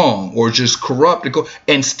inherently wrong or just corrupt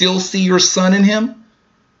and still see your son in him,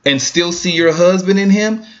 and still see your husband in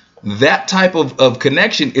him, that type of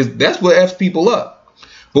connection that's what F's people up.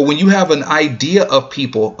 But when you have an idea of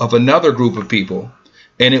people, of another group of people,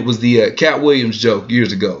 and it was the Cat Williams joke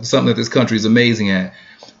years ago, something that this country is amazing at,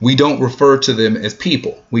 we don't refer to them as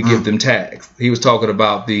people. We give them tags. He was talking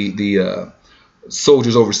about the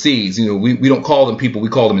soldiers overseas. We don't call them people, we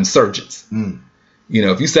call them insurgents.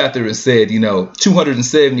 If you sat there and said,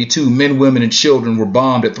 272 men, women, and children were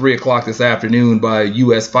bombed at 3:00 this afternoon by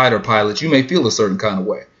U.S. fighter pilots, you may feel a certain kind of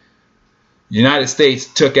way. United States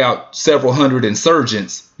took out several hundred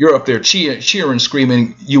insurgents. You're up there cheering,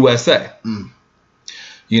 screaming USA.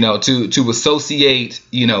 To associate,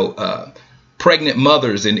 pregnant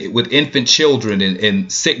mothers and with infant children and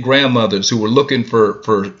sick grandmothers who were looking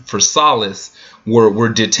for solace were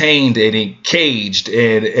detained and caged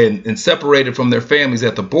and separated from their families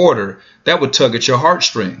at the border, that would tug at your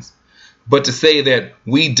heartstrings. But to say that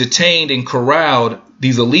we detained and corralled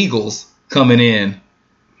these illegals coming in,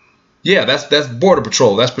 yeah, that's Border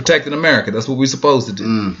Patrol. That's protecting America. That's what we're supposed to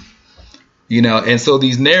do. And so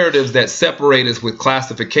these narratives that separate us with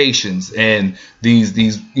classifications and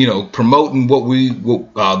these promoting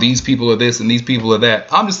these people are this and these people are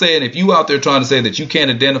that. I'm just saying, if you out there trying to say that you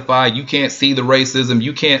can't identify, you can't see the racism,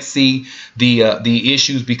 you can't see the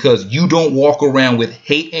issues because you don't walk around with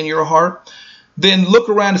hate in your heart, then look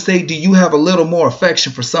around and say, do you have a little more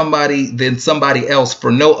affection for somebody than somebody else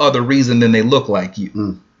for no other reason than they look like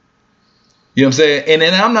you? You know what I'm saying?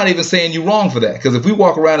 And I'm not even saying you're wrong for that. Because if we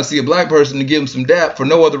walk around and see a black person and give them some dap for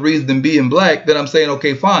no other reason than being black, then I'm saying,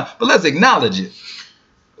 okay, fine. But let's acknowledge it.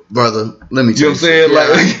 Brother, let me tell you. You know what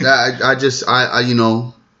I'm saying?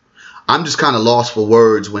 Yeah, I'm just kind of lost for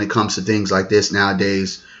words when it comes to things like this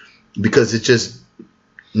nowadays. Because it's just,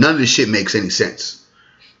 none of this shit makes any sense.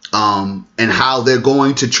 And how they're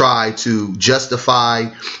going to try to justify,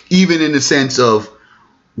 even in the sense of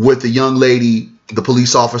with the young lady, the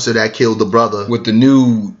police officer that killed the brother, with the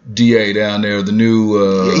new DA down there, the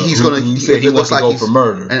new he's gonna he said he wants to go for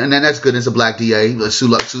murder, and then that's good. It's a black DA.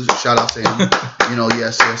 Shout out to him.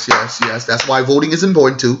 Yes. That's why voting is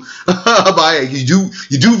important too. But you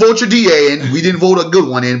do vote your DA in. We didn't vote a good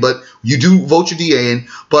one in, but you do vote your DA in.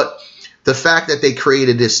 But the fact that they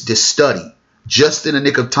created this study just in a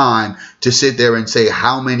nick of time to sit there and say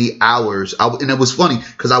how many hours, and it was funny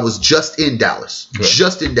because I was just in Dallas,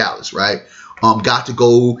 right? Got to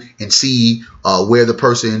go and see where the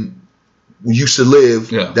person used to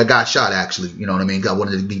live that got shot, actually. You know what I mean? I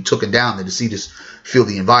wanted to be taken down there to see this, feel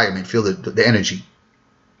the environment, feel the energy.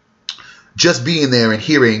 Just being there and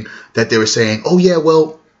hearing that they were saying, oh, yeah,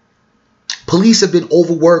 well, police have been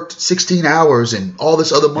overworked 16 hours and all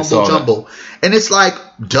this other mumbo jumbo. And it's like,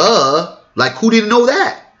 duh. Like, who didn't know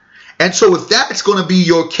that? And so if that's going to be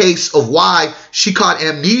your case of why she caught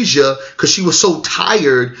amnesia because she was so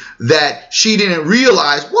tired that she didn't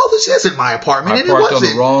realize, well, this isn't my apartment. I parked on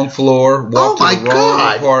the wrong floor, walked to the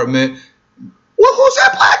wrong apartment. Well, who's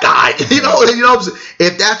that black guy? You know what I'm saying?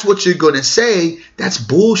 If that's what you're going to say, that's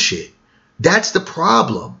bullshit. That's the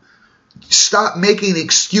problem. Stop making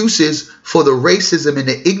excuses for the racism and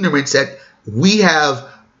the ignorance that we have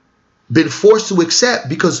been forced to accept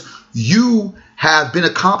because you have been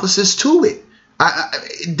accomplices to it.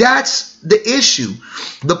 That's the issue.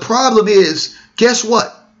 The problem is, guess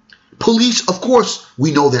what? Police, of course,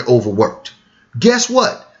 we know they're overworked. Guess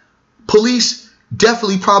what? Police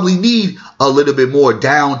definitely probably need a little bit more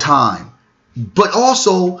downtime. But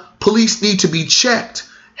also, police need to be checked,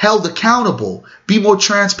 held accountable, be more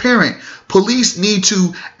transparent. Police need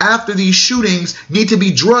to, after these shootings, need to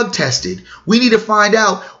be drug tested. We need to find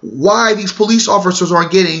out why these police officers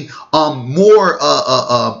aren't getting more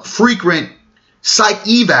frequent psych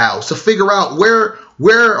evals to figure out where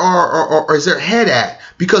is their head at.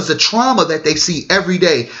 Because the trauma that they see every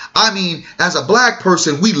day, I mean, as a black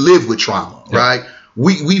person, we live with trauma, right?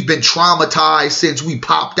 We've been traumatized since we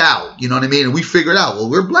popped out, you know what I mean? And we figured out, well,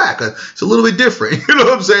 we're black. It's a little bit different. You know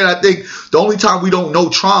what I'm saying? I think the only time we don't know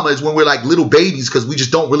trauma is when we're like little babies, because we just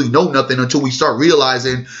don't really know nothing until we start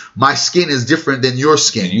realizing my skin is different than your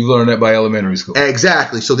skin. And you learn that by elementary school.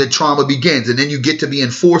 Exactly. So then trauma begins, and then you get to be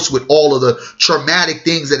enforced with all of the traumatic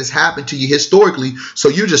things that has happened to you historically. So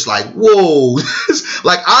you're just like, whoa,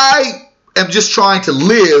 like I am just trying to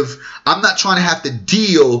live. I'm not trying to have to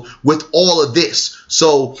deal with all of this.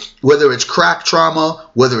 So whether it's crack trauma,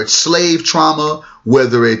 whether it's slave trauma,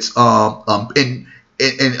 whether it's in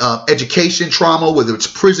education trauma, whether it's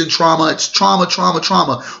prison trauma, it's trauma.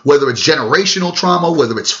 Whether it's generational trauma,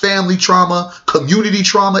 whether it's family trauma, community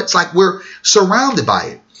trauma, it's like we're surrounded by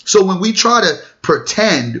it. So when we try to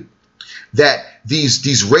pretend that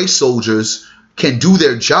these race soldiers can do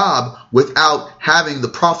their job without having the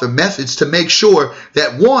proper methods to make sure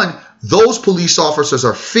that, one, those police officers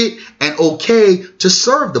are fit and okay to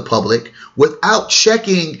serve the public without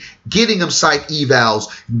checking, getting them psych evals,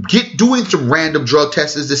 doing some random drug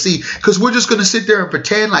tests to see, because we're just going to sit there and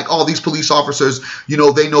pretend like, oh, these police officers, you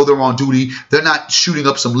know, they know they're on duty. They're not shooting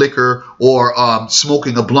up some liquor or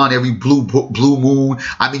smoking a blunt every blue moon.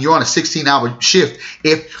 I mean, you're on a 16-hour shift.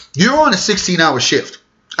 If you're on a 16-hour shift,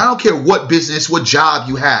 I don't care what business, what job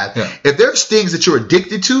you have. Yeah. If there's things that you're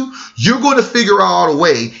addicted to, you're going to figure out a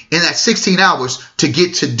way in that 16 hours to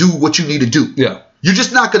get to do what you need to do. Yeah. You're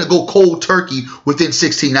just not going to go cold turkey within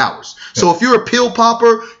 16 hours. Yeah. So if you're a pill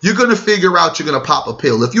popper, you're going to figure out you're going to pop a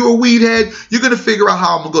pill. If you're a weed head, you're going to figure out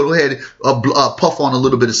how I'm going to go ahead and puff on a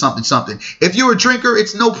little bit of something. If you're a drinker,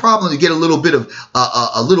 it's no problem to get a little bit of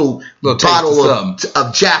a little bottle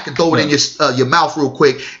of Jack and throw it in your mouth real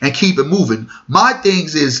quick and keep it moving. My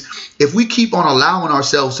things is, if we keep on allowing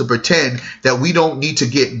ourselves to pretend that we don't need to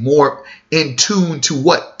get more in tune to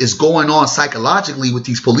what is going on psychologically with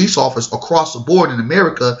these police officers across the board in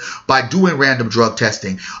America by doing random drug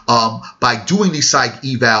testing, by doing these psych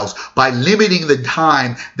evals, by limiting the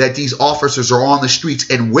time that these officers are on the streets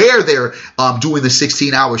and where they're doing the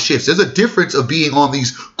 16-hour shifts. There's a difference of being on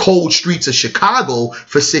these cold streets of Chicago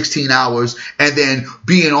for 16 hours and then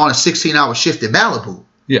being on a 16-hour shift in Malibu.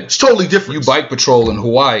 Yeah, it's totally different. You bike patrol in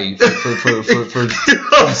Hawaii for you know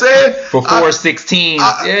what I'm saying? For 416.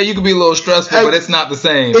 Yeah, you can be a little stressful, but it's not the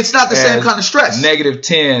same. It's not the same kind of stress.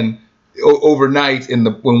 -10 overnight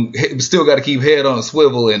when still got to keep head on a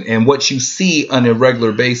swivel and what you see on a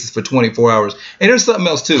regular basis for 24 hours. And there's something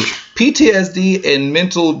else too. PTSD and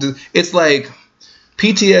mental. It's like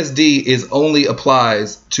PTSD is only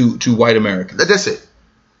applies to white Americans. That's it.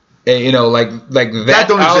 And, you know, like that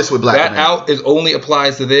don't exist with black That out is only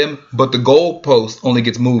applies to them, but the goalpost only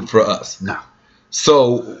gets moved for us. No.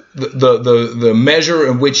 So the measure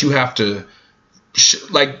in which you have to,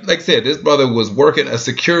 like I said, this brother was working a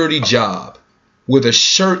security job with a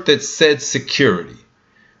shirt that said security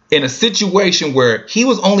in a situation where he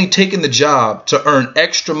was only taking the job to earn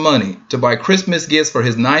extra money to buy Christmas gifts for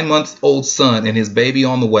his 9-month-old son and his baby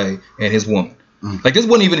on the way and his woman. Like, this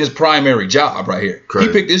wasn't even his primary job right here. Correct.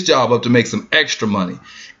 He picked this job up to make some extra money.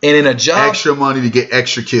 And in a job... Extra money to get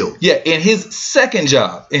extra killed. Yeah, in his second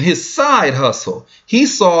job, in his side hustle, he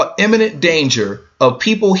saw imminent danger of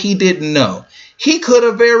people he didn't know. He could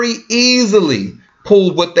have very easily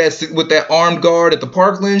pulled what that armed guard at the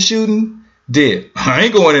Parkland shooting did. I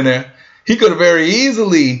ain't going in there. He could have very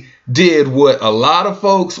easily did what a lot of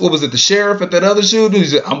folks... What was it, the sheriff at that other shooting? He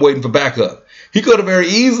said, I'm waiting for backup. He could have very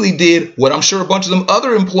easily did what I'm sure a bunch of them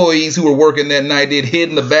other employees who were working that night did, hid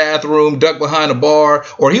in the bathroom, ducked behind a bar,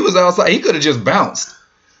 or he was outside. He could have just bounced.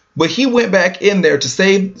 But he went back in there to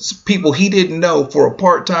save people he didn't know for a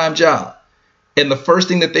part-time job. And the first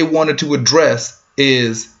thing that they wanted to address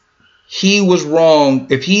is he was wrong.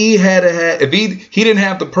 If he he didn't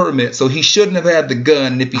have the permit, so he shouldn't have had the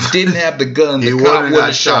gun. And if he didn't have the gun, the cop would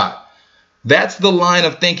have shot. That's the line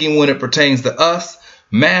of thinking when it pertains to us.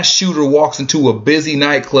 mass shooter walks into a busy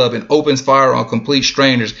nightclub and opens fire on complete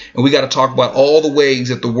strangers, and we got to talk about all the ways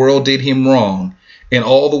that the world did him wrong and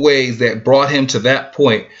all the ways that brought him to that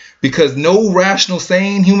point, because no rational,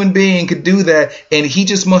 sane human being could do that, and he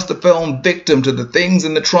just must have fallen victim to the things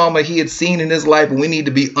and the trauma he had seen in his life, and we need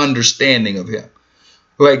to be understanding of him.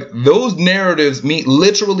 Like, those narratives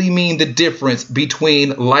literally mean the difference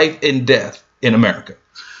between life and death in America.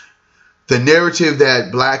 The narrative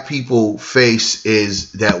that black people face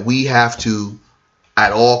is that we have to,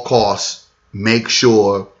 at all costs, make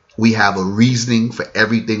sure we have a reasoning for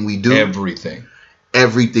everything we do.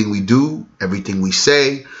 Everything we do, everything we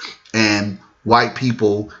say, and white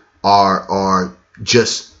people are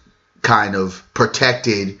just kind of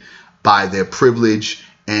protected by their privilege,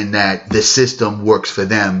 and that the system works for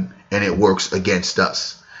them and it works against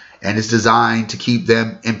us. And it's designed to keep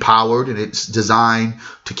them empowered, and it's designed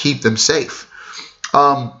to keep them safe.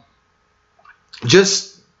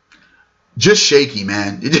 Just shaky,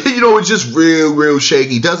 man. It's just real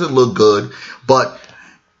shaky. Doesn't look good, but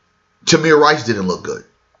Tamir Rice didn't look good.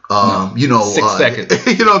 6 seconds.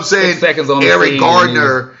 You know what I'm saying? 6 seconds on Eric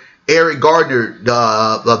Gardner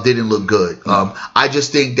didn't look good. I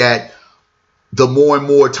just think that the more and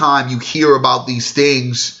more time you hear about these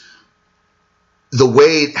things, the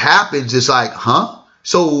way it happens is like, huh?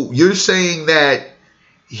 So you're saying that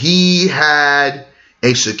he had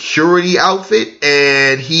a security outfit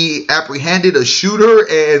and he apprehended a shooter,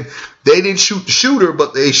 and they didn't shoot the shooter,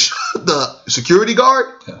 but they shot the security guard?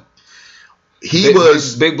 Yeah. He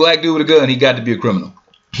was big black dude with a gun. He got to be a criminal.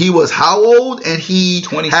 He was how old? And he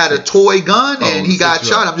 26. Had a toy gun, and he got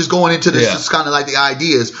shot. I'm just going into this. It's kind of like the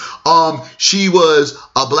ideas. She was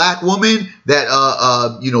a black woman that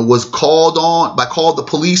was called the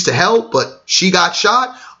police to help, but she got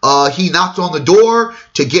shot. He knocked on the door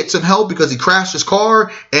to get some help because he crashed his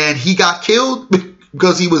car, and he got killed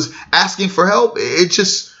because he was asking for help.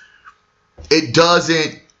 It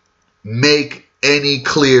doesn't make any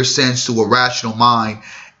clear sense to a rational mind,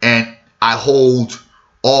 and I hold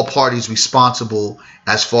all parties responsible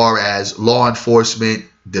as far as law enforcement,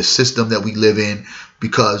 the system that we live in,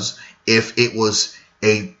 because if it was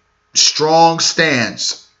a strong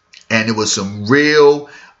stance and it was some real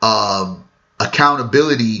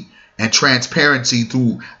accountability and transparency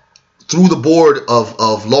through the board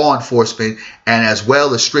of law enforcement, and as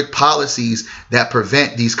well as strict policies that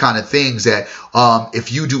prevent these kind of things, that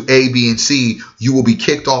if you do A, B, and C, you will be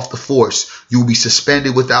kicked off the force. You will be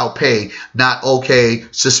suspended without pay. Not okay,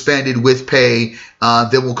 suspended with pay.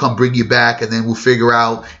 Then we'll come bring you back, and then we'll figure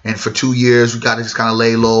out. And for 2 years, we got to just kind of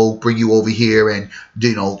lay low, bring you over here, and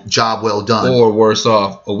job well done. Or worse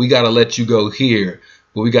off, we got to let you go here,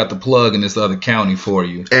 but we got the plug in this other county for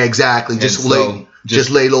you. Exactly.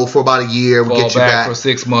 Just lay low for about a year. We'll get you back for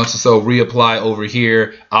 6 months or so. Reapply over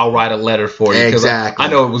here. I'll write a letter for you. Exactly. I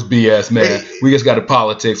know it was BS, man. We just got to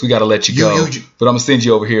politics. We got to let you go. But I'm gonna send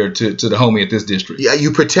you over here to the homie at this district. Yeah,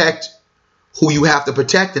 you protect who you have to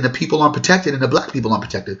protect, and the people aren't protected, and the black people aren't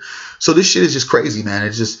protected. So this shit is just crazy, man.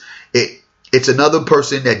 It's just it's another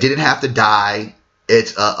person that didn't have to die.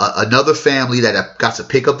 It's another family that got to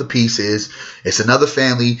pick up the pieces. It's another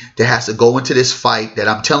family that has to go into this fight that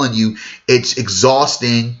I'm telling you, it's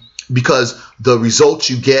exhausting, because the results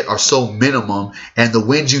you get are so minimum, and the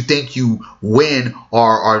wins you think you win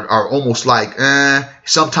are almost like,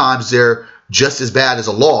 sometimes they're just as bad as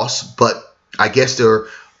a loss. But I guess there are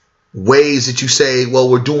ways that you say, well,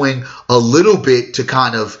 we're doing a little bit to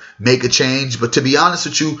kind of make a change. But to be honest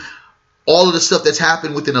with you, all of the stuff that's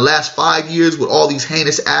happened within the last 5 years with all these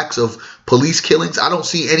heinous acts of police killings, I don't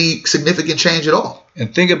see any significant change at all.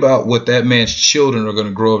 And think about what that man's children are going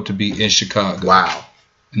to grow up to be in Chicago. Wow.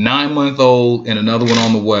 9-month-old and another one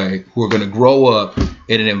on the way, who are going to grow up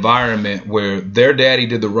in an environment where their daddy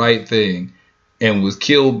did the right thing and was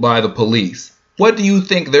killed by the police. What do you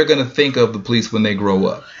think they're going to think of the police when they grow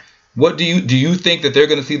up? What do you think that they're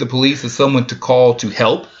going to see the police as someone to call to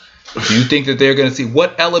help? Do you think that they're going to see,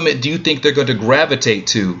 what element do you think they're going to gravitate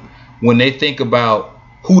to when they think about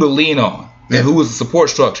who to lean on and who is the support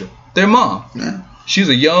structure? Their mom. Yeah. She's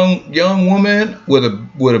a young woman with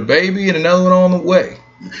a baby and another one on the way.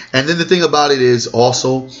 And then the thing about it is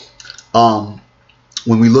also,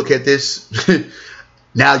 when we look at this,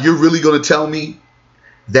 now you're really going to tell me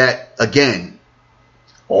that, again,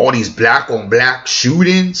 all these black on black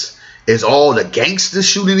shootings is all the gangsters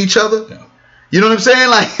shooting each other? No. You know what I'm saying?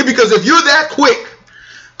 Like, because if you're that quick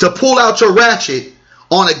to pull out your ratchet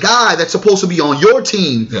on a guy that's supposed to be on your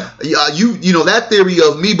team. Yeah. You know that theory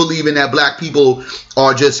of me believing that black people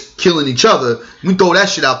are just killing each other. We throw that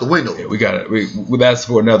shit out the window. Yeah, we got it. That's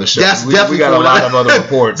for another show. That's definitely we got for a lot of other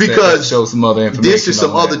reports because that show some other information. This is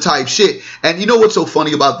some other type shit. And you know what's so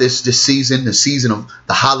funny about this season, the season of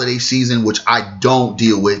the holiday season, which I don't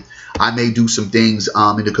deal with. I may do some things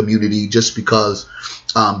in the community just because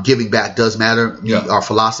giving back does matter. Yeah. Our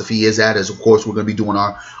philosophy is that, as of course we're going to be doing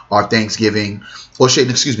our Thanksgiving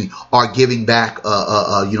our giving back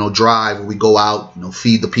drive where we go out,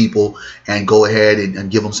 feed the people and go ahead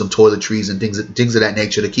and give them some toiletries and things of that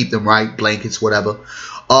nature to keep them right, blankets, whatever.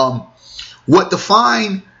 What the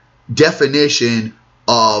fine definition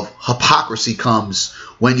of hypocrisy comes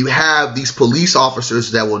when you have these police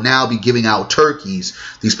officers that will now be giving out turkeys,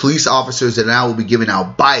 these police officers that now will be giving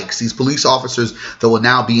out bikes, these police officers that will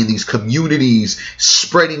now be in these communities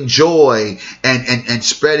spreading joy and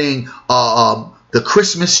spreading the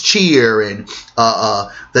Christmas cheer and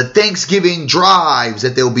the Thanksgiving drives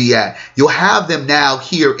that they'll be at. You'll have them now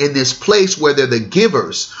here in this place where they're the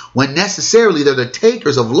givers when necessarily they're the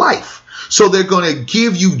takers of life. So they're going to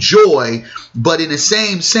give you joy, but in the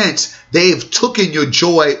same sense, they've taken your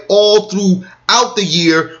joy all throughout the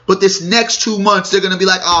year. But this next 2 months, they're going to be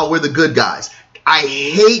like, oh, we're the good guys. I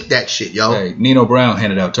hate that shit, yo. Hey, Nino Brown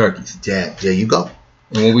handed out turkeys. Yeah, there you go.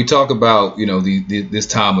 And when we talk about, this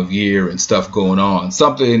time of year and stuff going on,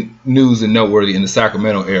 something news and noteworthy in the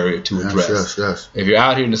Sacramento area to address. Yes. If you're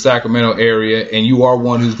out here in the Sacramento area and you are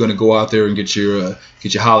one who's going to go out there and get your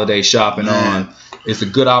holiday shopping on, it's a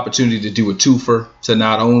good opportunity to do a twofer to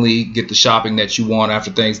not only get the shopping that you want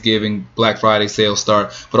after Thanksgiving, Black Friday sales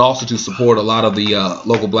start, but also to support a lot of the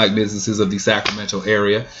local black businesses of the Sacramento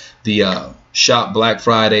area. The Shop Black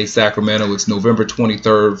Friday Sacramento, it's November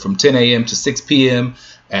 23rd from 10 a.m. to 6 p.m.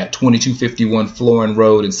 at 2251 Florin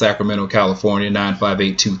Road in Sacramento, California,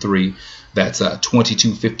 95823. That's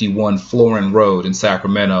 2251 Florin Road in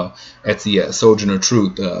Sacramento. At the Sojourner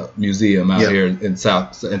Truth Museum out here in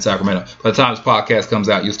Sacramento. By the time this podcast comes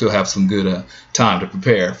out, you'll still have some good time to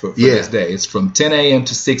prepare for this day. It's from 10 a.m.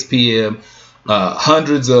 to 6 p.m.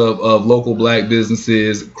 Hundreds of local black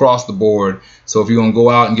businesses across the board. So if you're gonna go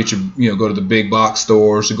out and get your, go to the big box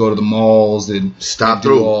stores, or go to the malls and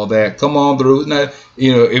do all that, come on through. Now,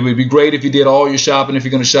 it would be great if you did all your shopping if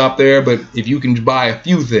you're gonna shop there. But if you can buy a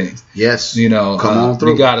few things, come on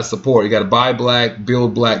through. You gotta support. You gotta buy black,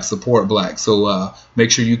 build black, support black. So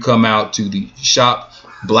make sure you come out to the Shop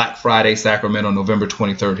Black Friday Sacramento, November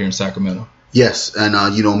 23rd here in Sacramento. Yes, and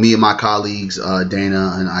me and my colleagues,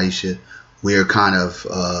 Dana and Aisha. We're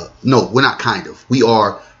we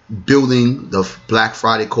are building the Black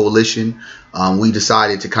Friday Coalition. We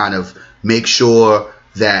decided to kind of make sure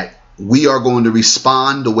that we are going to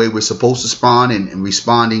respond the way we're supposed to respond and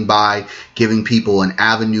responding by giving people an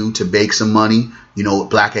avenue to bake some money,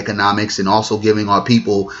 black economics, and also giving our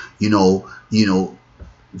people,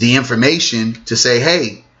 the information to say,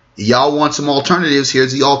 hey, y'all want some alternatives?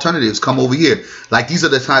 Here's the alternatives. Come over here. Like, these are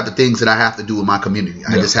the type of things that I have to do in my community.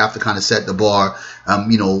 I just have to kind of set the bar.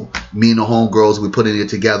 Me and the homegirls, we're putting it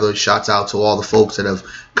together. Shouts out to all the folks that have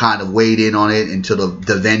kind of weighed in on it, and to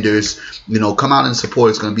the vendors. Come out and support.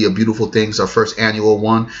 It's going to be a beautiful thing. It's our first annual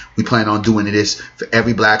one. We plan on doing this for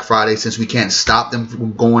every Black Friday, since we can't stop them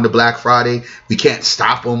from going to Black Friday. We can't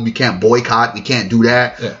stop them. We can't boycott. We can't do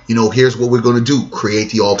that. Yeah. Here's what we're going to do.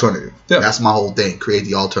 Create the alternative. Yeah. That's my whole thing. Create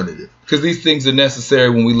the alternative. Because these things are necessary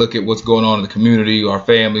when we look at what's going on in the community, our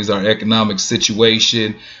families, our economic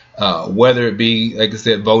situation. Whether it be, like I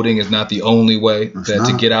said, voting is not the only way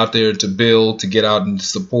to get out there, to build, to get out and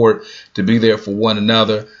support, to be there for one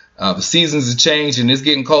another. The seasons have changed and it's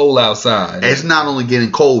getting cold outside. It's not only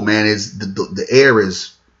getting cold, man. It's the air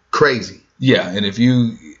is crazy. Yeah, and if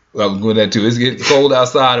you with that too, it's getting cold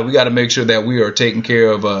outside, and we got to make sure that we are taking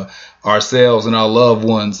care of ourselves and our loved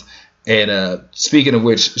ones. And speaking of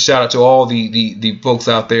which, shout out to all the folks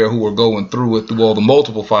out there who are going through it, through all the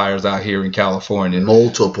multiple fires out here in California.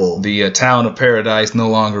 The town of Paradise no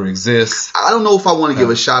longer exists. I don't know if I want to give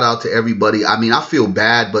a shout out to everybody. I mean, I feel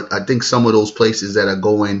bad, but I think some of those places that are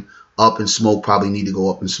going up in smoke probably need to go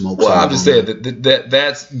up in smoke. Well, I'm just saying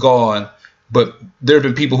that's gone. But there have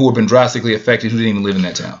been people who have been drastically affected who didn't even live in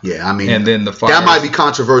that town. Yeah, I mean, and then the fires. That might be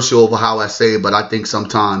controversial over how I say it, but I think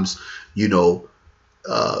sometimes,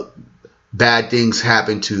 bad things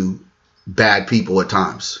happen to bad people at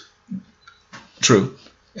times. True,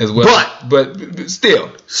 as well. But still,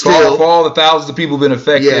 for all the thousands of people who've been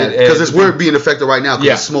affected, because we're being affected right now.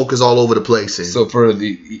 Because the smoke is all over the place. So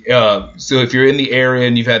so if you're in the area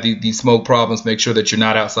and you've had these smoke problems, make sure that you're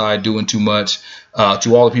not outside doing too much.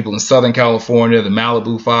 To all the people in Southern California, the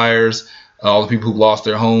Malibu fires. all the people who lost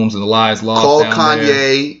their homes and the lives lost. Call down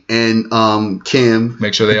Kanye there. and Kim.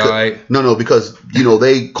 Make sure they're all right. No, because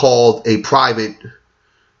they called a private,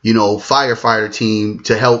 firefighter team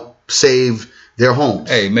to help save their homes.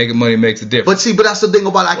 Hey, making money makes a difference. But that's the thing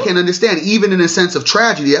about it, I can't understand. Even in a sense of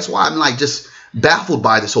tragedy, that's why I'm like just baffled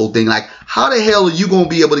by this whole thing. Like, how the hell are you going to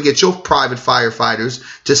be able to get your private firefighters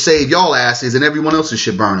to save y'all asses and everyone else's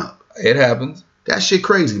shit burn up? It happens. That shit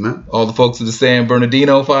crazy, man. All the folks at the San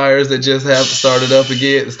Bernardino fires that just have started up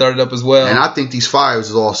as well. And I think these fires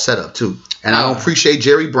is all set up too. And I don't appreciate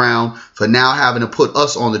Jerry Brown for now having to put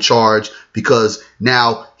us on the charge, because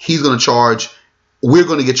now he's going to charge. We're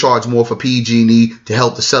going to get charged more for PG&E to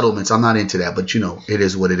help the settlements. I'm not into that, but it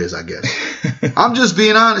is what it is, I guess. I'm just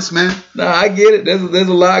being honest, man. No, I get it. There's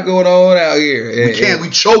a lot going on out here. We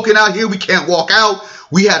choking out here. We can't walk out.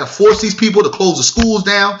 We had to force these people to close the schools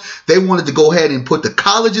down. They wanted to go ahead and put the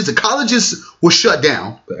colleges were shut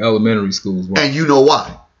down. The elementary schools were. And you know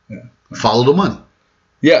why? Yeah. Follow the money.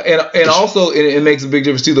 Yeah, and also it makes a big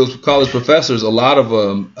difference too. Those college professors, a lot of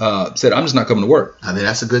them said, "I'm just not coming to work." I mean,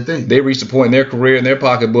 that's a good thing. They reached a point in their career, in their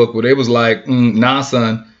pocketbook, where they was like, "Nah,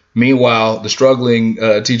 son." Meanwhile, the struggling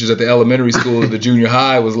teachers at the elementary school, the junior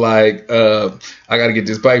high, was like, "I got to get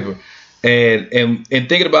this paper." And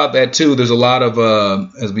thinking about that too, there's a lot of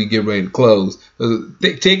as we get ready to close,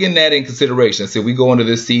 taking that in consideration. I said we go into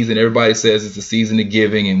this season, everybody says it's a season of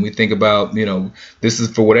giving, and we think about this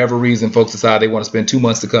is for whatever reason folks decide they want to spend 2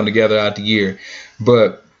 months to come together out the year.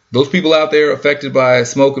 But those people out there affected by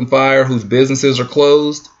smoke and fire whose businesses are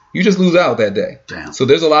closed, you just lose out that day. Damn. So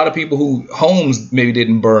there's a lot of people who homes maybe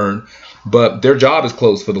didn't burn, but their job is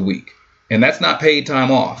closed for the week, and that's not paid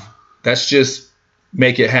time off. That's just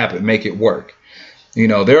make it happen, make it work.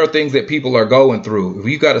 There are things that people are going through. If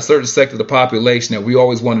you've got a certain sector of the population that we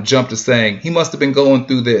always want to jump to saying, he must have been going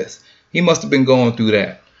through this, he must have been going through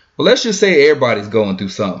that. Well, let's just say everybody's going through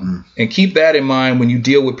something. And keep that in mind when you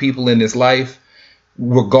deal with people in this life,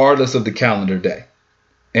 regardless of the calendar day.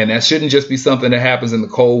 And that shouldn't just be something that happens in the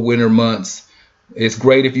cold winter months. It's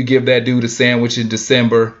great if you give that dude a sandwich in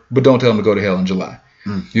December, but don't tell him to go to hell in July.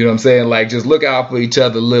 You know what I'm saying? Like, just look out for each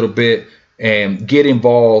other a little bit. And get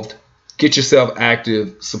involved, get yourself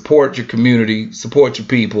active, support your community, support your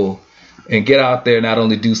people, and get out there and not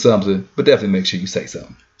only do something, but definitely make sure you say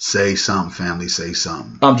something. Say something, family. Say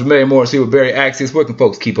something. I'm Jermaine Morris here with Barry Axius. Where can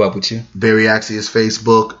folks keep up with you? Barry Axius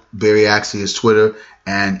Facebook, Barry Axius Twitter,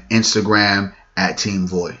 and Instagram at Team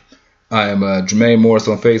Void. I am Jermaine Morris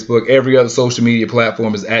on Facebook. Every other social media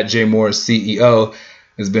platform is at J Morris CEO.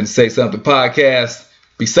 It's been Say Something Podcast.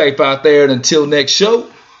 Be safe out there, and until next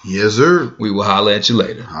show. Yes, sir. We will holler at you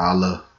later. Holla.